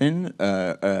a weapon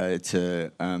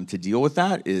to deal with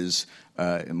that is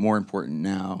more important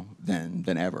now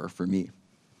than ever for me.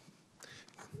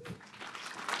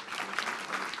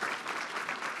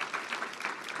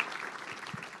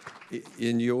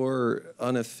 In your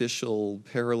unofficial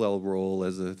parallel role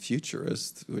as a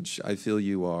futurist, which I feel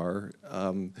you are,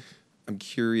 I'm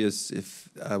curious if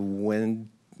has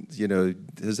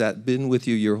that been with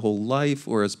you your whole life,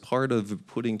 or as part of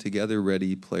putting together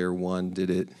Ready Player One, did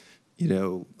it,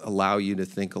 allow you to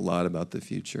think a lot about the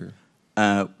future?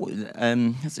 That's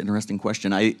an interesting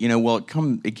question.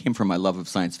 It came from my love of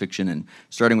science fiction, and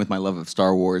starting with my love of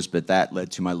Star Wars, but that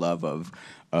led to my love of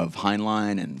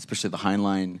Heinlein, and especially the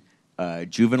Heinlein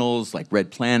juveniles like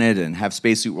Red Planet and Have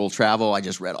Spacesuit World Travel. I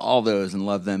just read all those and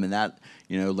loved them, and that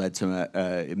led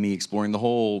to me exploring the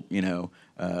whole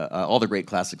all the great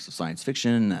classics of science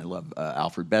fiction. I love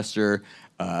Alfred Bester.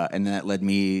 And then that led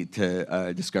me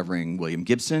to discovering William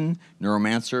Gibson,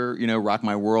 Neuromancer, rock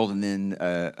my world. And then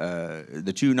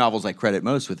the two novels I credit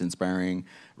most with inspiring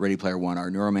Ready Player One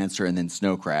are Neuromancer and then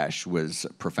Snow Crash was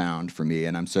profound for me.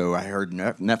 And I heard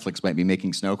Netflix might be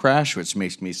making Snow Crash, which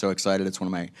makes me so excited. It's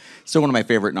still one of my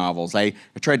favorite novels. I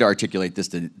tried to articulate this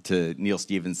to Neil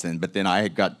Stephenson, but then I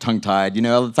got tongue-tied.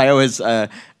 I always,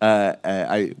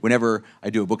 whenever I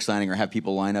do a book signing or have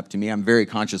people line up to me, I'm very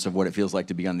conscious of what it feels like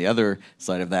to be on the other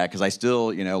side of that, because I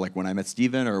still, like when I met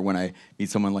Steven or when I meet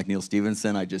someone like Neil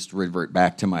Stephenson, I just revert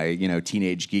back to my,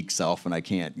 teenage geek self, and I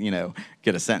can't,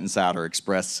 get a sentence out or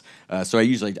express. So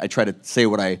I try to say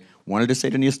what I wanted to say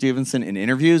to Neil Stephenson in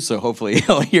interviews. So hopefully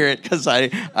he'll hear it, because I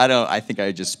think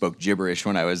I just spoke gibberish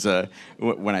when I was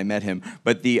when I met him.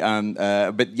 But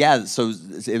yeah, so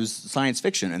it was science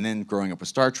fiction, and then growing up with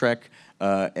Star Trek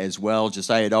as well.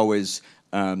 I had always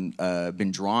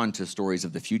been drawn to stories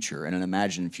of the future and an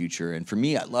imagined future. And for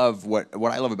me, I love what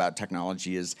I love about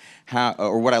technology is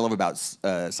what I love about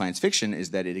science fiction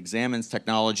is that it examines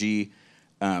technology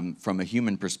from a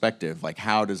human perspective. Like,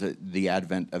 how does the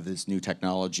advent of this new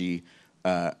technology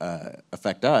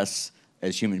affect us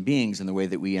as human beings and the way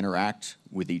that we interact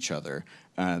with each other?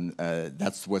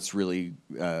 That's what's really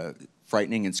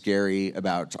frightening and scary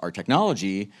about our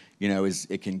technology, is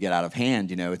it can get out of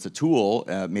hand. It's a tool,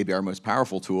 maybe our most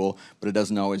powerful tool, but it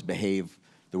doesn't always behave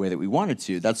the way that we want it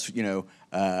to. That's,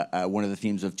 one of the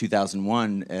themes of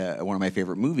 2001, one of my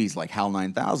favorite movies, like HAL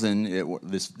 9000.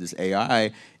 This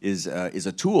AI is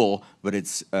a tool, but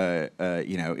it's,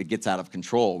 it gets out of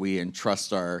control. We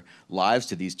entrust our lives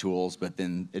to these tools, but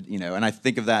then, and I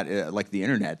think of that like the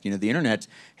internet. The internet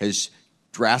has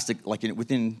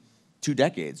within 2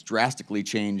 decades, drastically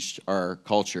changed our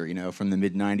culture, from the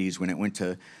mid-90s when it went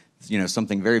to,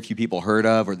 something very few people heard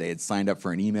of, or they had signed up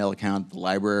for an email account at the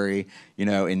library, in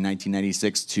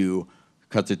 1996 to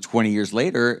cut to 20 years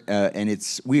later, and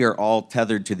we are all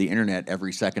tethered to the internet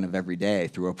every second of every day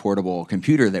through a portable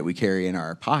computer that we carry in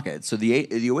our pocket. So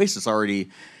the oasis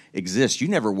already exists. You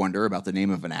never wonder about the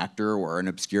name of an actor or an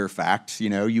obscure fact.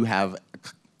 You have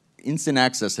instant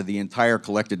access to the entire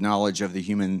collected knowledge of the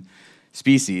human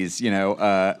species,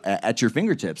 at your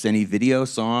fingertips. Any video,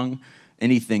 song,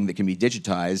 anything that can be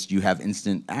digitized, you have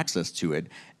instant access to it.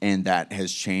 And that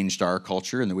has changed our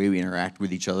culture and the way we interact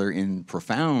with each other in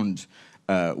profound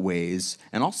ways.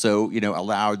 And also,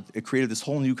 it created this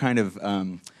whole new kind of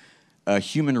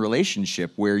human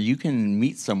relationship where you can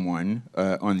meet someone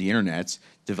on the internet,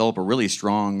 develop a really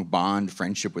strong bond,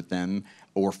 friendship with them,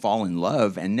 or fall in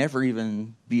love and never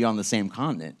even be on the same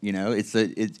continent.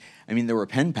 There were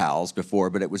pen pals before,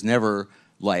 but it was never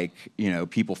like,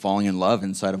 people falling in love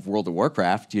inside of World of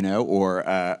Warcraft,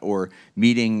 or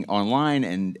meeting online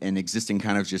and existing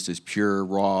kind of just as pure,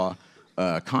 raw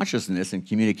consciousness and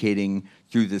communicating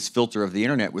through this filter of the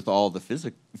internet with all the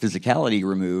physicality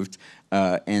removed.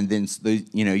 And then,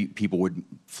 people would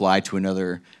fly to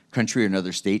another country or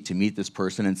another state to meet this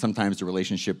person, and sometimes the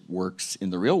relationship works in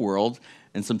the real world,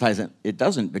 and sometimes it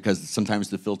doesn't, because sometimes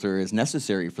the filter is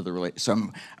necessary for the relationship.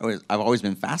 So I've always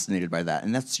been fascinated by that,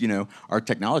 and that's, our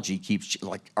technology keeps,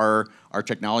 our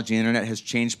technology internet has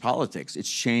changed politics.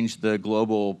 It's changed the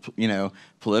global,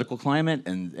 political climate,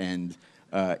 and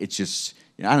it's just,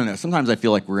 I don't know, sometimes I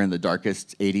feel like we're in the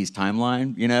darkest 80s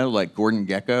timeline, like Gordon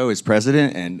Gekko is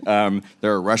president, and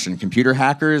there are Russian computer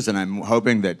hackers, and I'm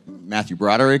hoping that Matthew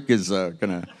Broderick is going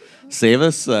to save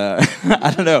us.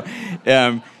 I don't know.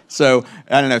 So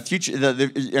I don't know.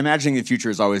 Imagining the future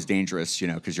is always dangerous,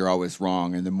 because you're always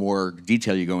wrong, and the more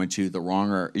detail you go into, the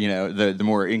wronger, the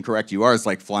more incorrect you are. It's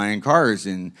like flying cars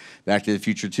in Back to the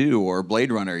Future 2 or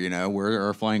Blade Runner. Where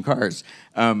are flying cars?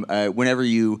 Whenever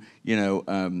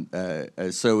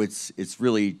so it's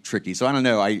really tricky. So I don't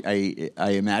know. I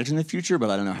imagine the future, but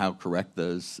I don't know how correct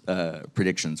those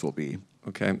predictions will be.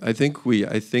 Okay, I think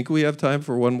we have time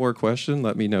for one more question.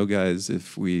 Let me know, guys,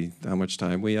 how much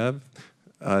time we have.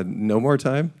 No more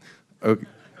time?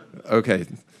 Okay.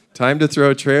 Time to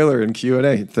throw a trailer in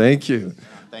Q&A. Thank you.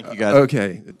 Thank you, guys.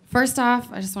 Okay. First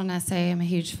off, I just want to say I'm a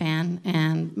huge fan,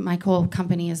 and my whole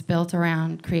company is built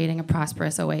around creating a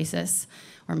prosperous oasis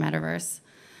or metaverse.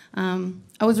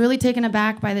 I was really taken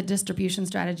aback by the distribution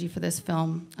strategy for this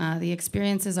film. The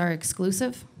experiences are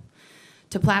exclusive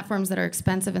to platforms that are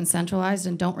expensive and centralized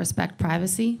and don't respect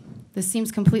privacy. This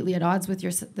seems completely at odds with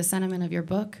the sentiment of your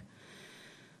book.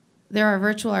 There are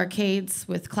virtual arcades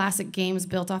with classic games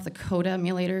built off the code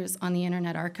emulators on the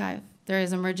Internet Archive. There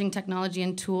is emerging technology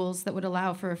and tools that would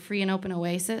allow for a free and open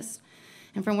oasis.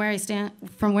 And from where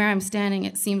I'm standing,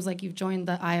 it seems like you've joined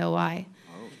the IOI.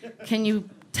 Oh. Can you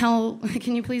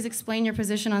please explain your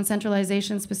position on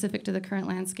centralization specific to the current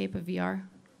landscape of VR?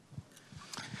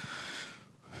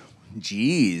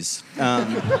 Jeez.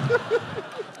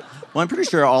 Well, I'm pretty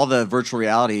sure all the virtual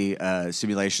reality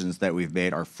simulations that we've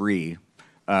made are free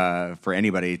for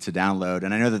anybody to download.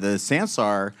 And I know that the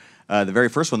Sansar, the very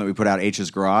first one that we put out,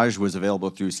 H's Garage, was available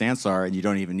through Sansar, and you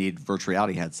don't even need virtual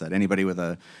reality headset. Anybody with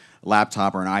a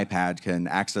laptop or an iPad can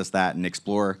access that and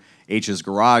explore H's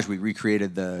Garage. We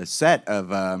recreated the set of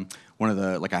one of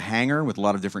the, like a hangar with a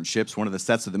lot of different ships, one of the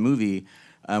sets of the movie.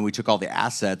 We took all the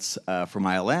assets from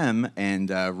ILM and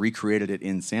recreated it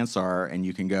in Sansar, and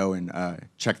you can go and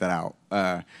check that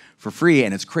out for free.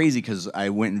 And it's crazy because I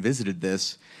went and visited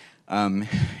this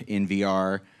in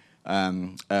VR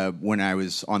when I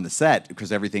was on the set,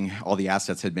 because all the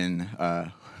assets had been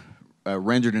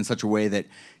rendered in such a way that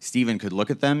Steven could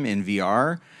look at them in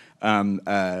VR. And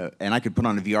I could put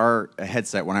on a VR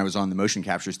headset when I was on the motion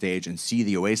capture stage and see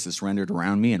the Oasis rendered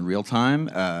around me in real time.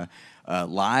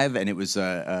 Live, and it was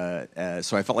so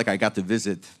I felt like I got to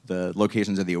visit the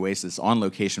locations of the Oasis on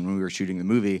location when we were shooting the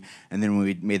movie. And then when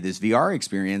we made this VR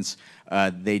experience,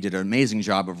 they did an amazing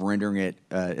job of rendering it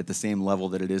at the same level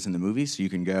that it is in the movie, so you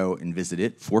can go and visit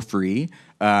it for free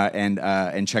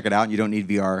and check it out. You don't need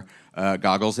VR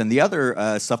goggles. And the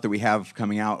other stuff that we have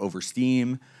coming out over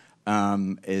Steam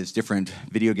is different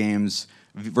video games,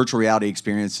 virtual reality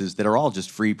experiences that are all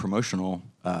just free promotional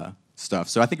stuff.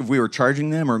 So I think if we were charging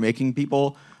them or making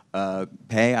people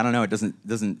pay, I don't know. It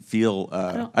doesn't feel.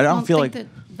 I don't feel like that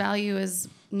value is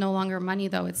no longer money,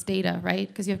 though. It's data, right?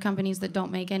 Because you have companies that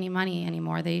don't make any money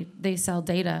anymore. They sell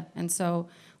data, and so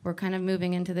we're kind of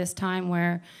moving into this time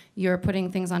where you're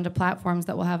putting things onto platforms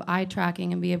that will have eye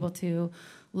tracking and be able to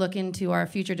look into our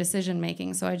future decision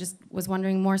making. So I just was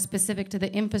wondering more specific to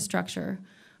the infrastructure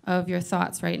of your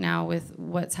thoughts right now with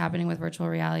what's happening with virtual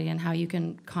reality and how you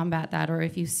can combat that, or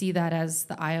if you see that as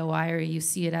the IOI or you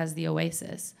see it as the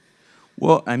Oasis.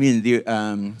 Well, I mean,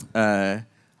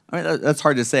 that's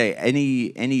hard to say.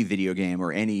 Any video game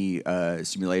or any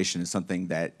simulation is something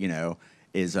that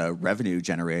is a revenue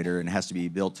generator and has to be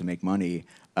built to make money.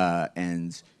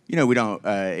 And we don't.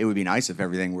 It would be nice if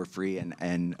everything were free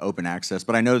and open access.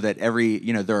 But I know that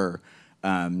there are.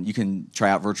 You can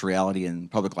try out virtual reality in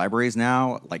public libraries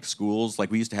now, like schools. Like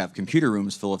we used to have computer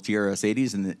rooms full of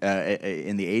TRS-80s in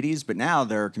the 80s, but now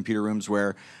there are computer rooms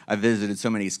where I visited so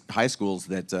many high schools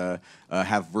that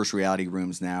have virtual reality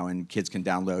rooms now, and kids can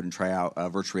download and try out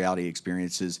virtual reality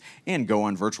experiences and go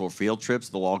on virtual field trips.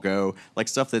 They'll all go, like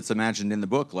stuff that's imagined in the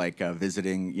book, like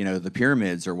visiting, the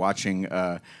pyramids or watching,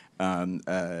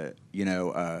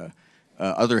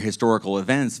 other historical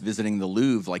events, visiting the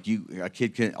Louvre. Like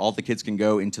all the kids can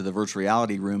go into the virtual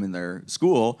reality room in their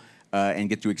school and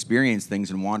get to experience things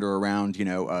and wander around,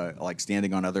 like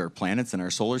standing on other planets in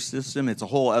our solar system. It's a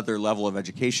whole other level of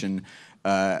education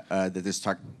that this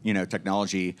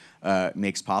technology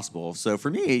makes possible. So for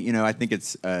me, I think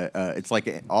it's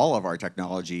like all of our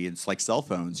technology. It's like cell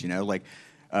phones, like.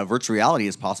 Virtual reality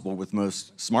is possible with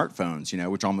most smartphones,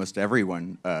 which almost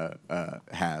everyone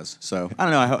has. So I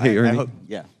don't know. I hope,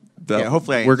 yeah.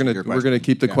 Hopefully, I we're gonna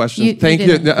keep the questions. You Thank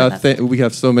you. We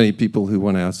have so many people who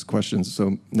want to ask questions.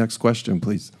 So next question,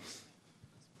 please.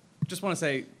 Just want to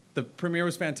say the premiere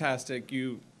was fantastic.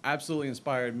 You absolutely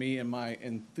inspired me and my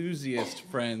enthusiast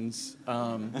friends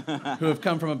who have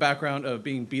come from a background of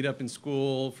being beat up in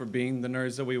school for being the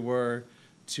nerds that we were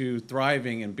to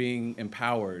thriving and being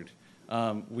empowered.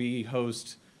 We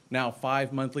host now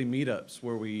 5 monthly meetups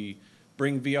where we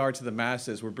bring VR to the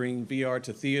masses. We're bringing VR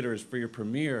to theaters for your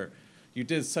premiere. You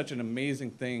did such an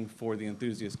amazing thing for the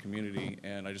enthusiast community,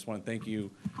 and I just want to thank you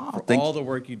for all the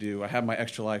work you do. I have my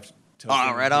extra life.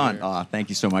 Right on. Thank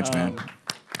you so much, man.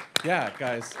 Yeah,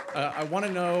 guys. I want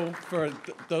to know, for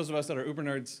those of us that are uber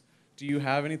nerds, do you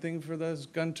have anything for those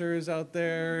gunters out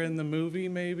there in the movie,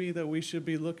 maybe, that we should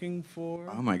be looking for?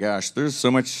 Oh my gosh, there's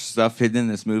so much stuff hidden in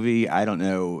this movie. I don't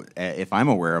know if I'm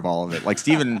aware of all of it. Like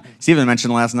Steven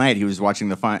mentioned last night, he was watching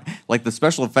the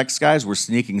special effects guys were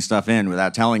sneaking stuff in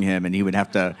without telling him, and he would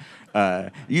have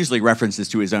to usually references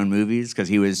to his own movies because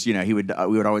he was, we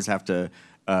would always have to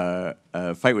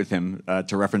fight with him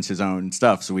to reference his own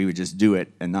stuff. So we would just do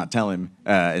it and not tell him,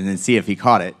 and then see if he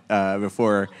caught it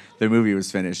before the movie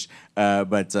was finished. They've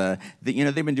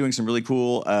been doing some really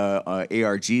cool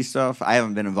ARG stuff. I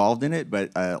haven't been involved in it,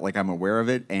 but like I'm aware of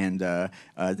it, and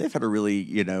they've had a really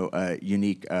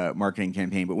unique marketing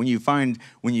campaign. But when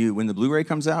the Blu-ray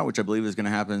comes out, which I believe is going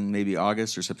to happen maybe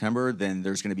August or September, then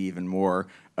there's going to be even more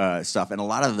stuff. And a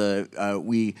lot of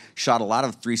we shot a lot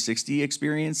of 360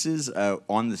 experiences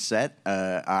on the set.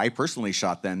 I personally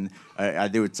shot them.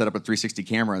 They would set up a 360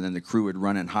 camera, and then the crew would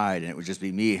run and hide, and it would just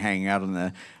be me hanging out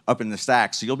up in the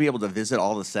stack. So you'll be able to visit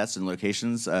all the sets and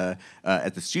locations at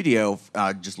the studio,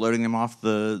 just loading them off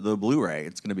the Blu-ray.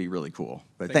 It's going to be really cool.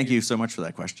 But thank you so much for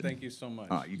that question. Thank you so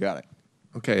much. You got it.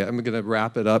 Okay, I'm going to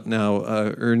wrap it up now.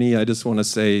 Ernie, I just want to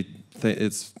say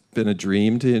it's been a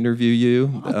dream to interview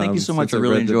you. Thank you so much. I since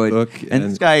really read the enjoyed. book, And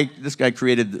this guy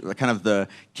created kind of the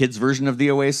kids version of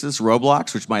the Oasis,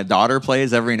 Roblox, which my daughter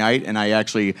plays every night. And I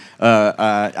actually,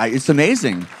 it's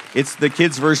amazing. It's the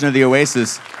kids version of the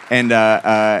Oasis. And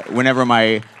whenever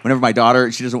my daughter,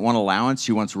 she doesn't want allowance,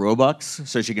 she wants Robux,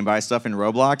 so she can buy stuff in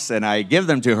Roblox. And I give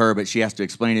them to her, but she has to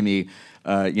explain to me,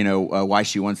 why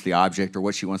she wants the object or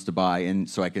what she wants to buy, and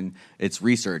so it's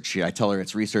research. I tell her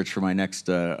it's research for my next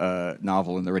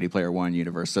novel in the Ready Player One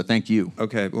universe. So thank you.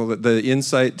 Okay, well, the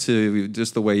insight to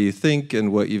just the way you think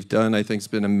and what you've done, I think, has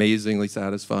been amazingly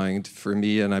satisfying for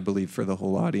me, and I believe for the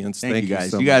whole audience. Thank you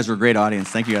guys. So you guys were a great audience.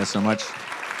 Thank you guys so much.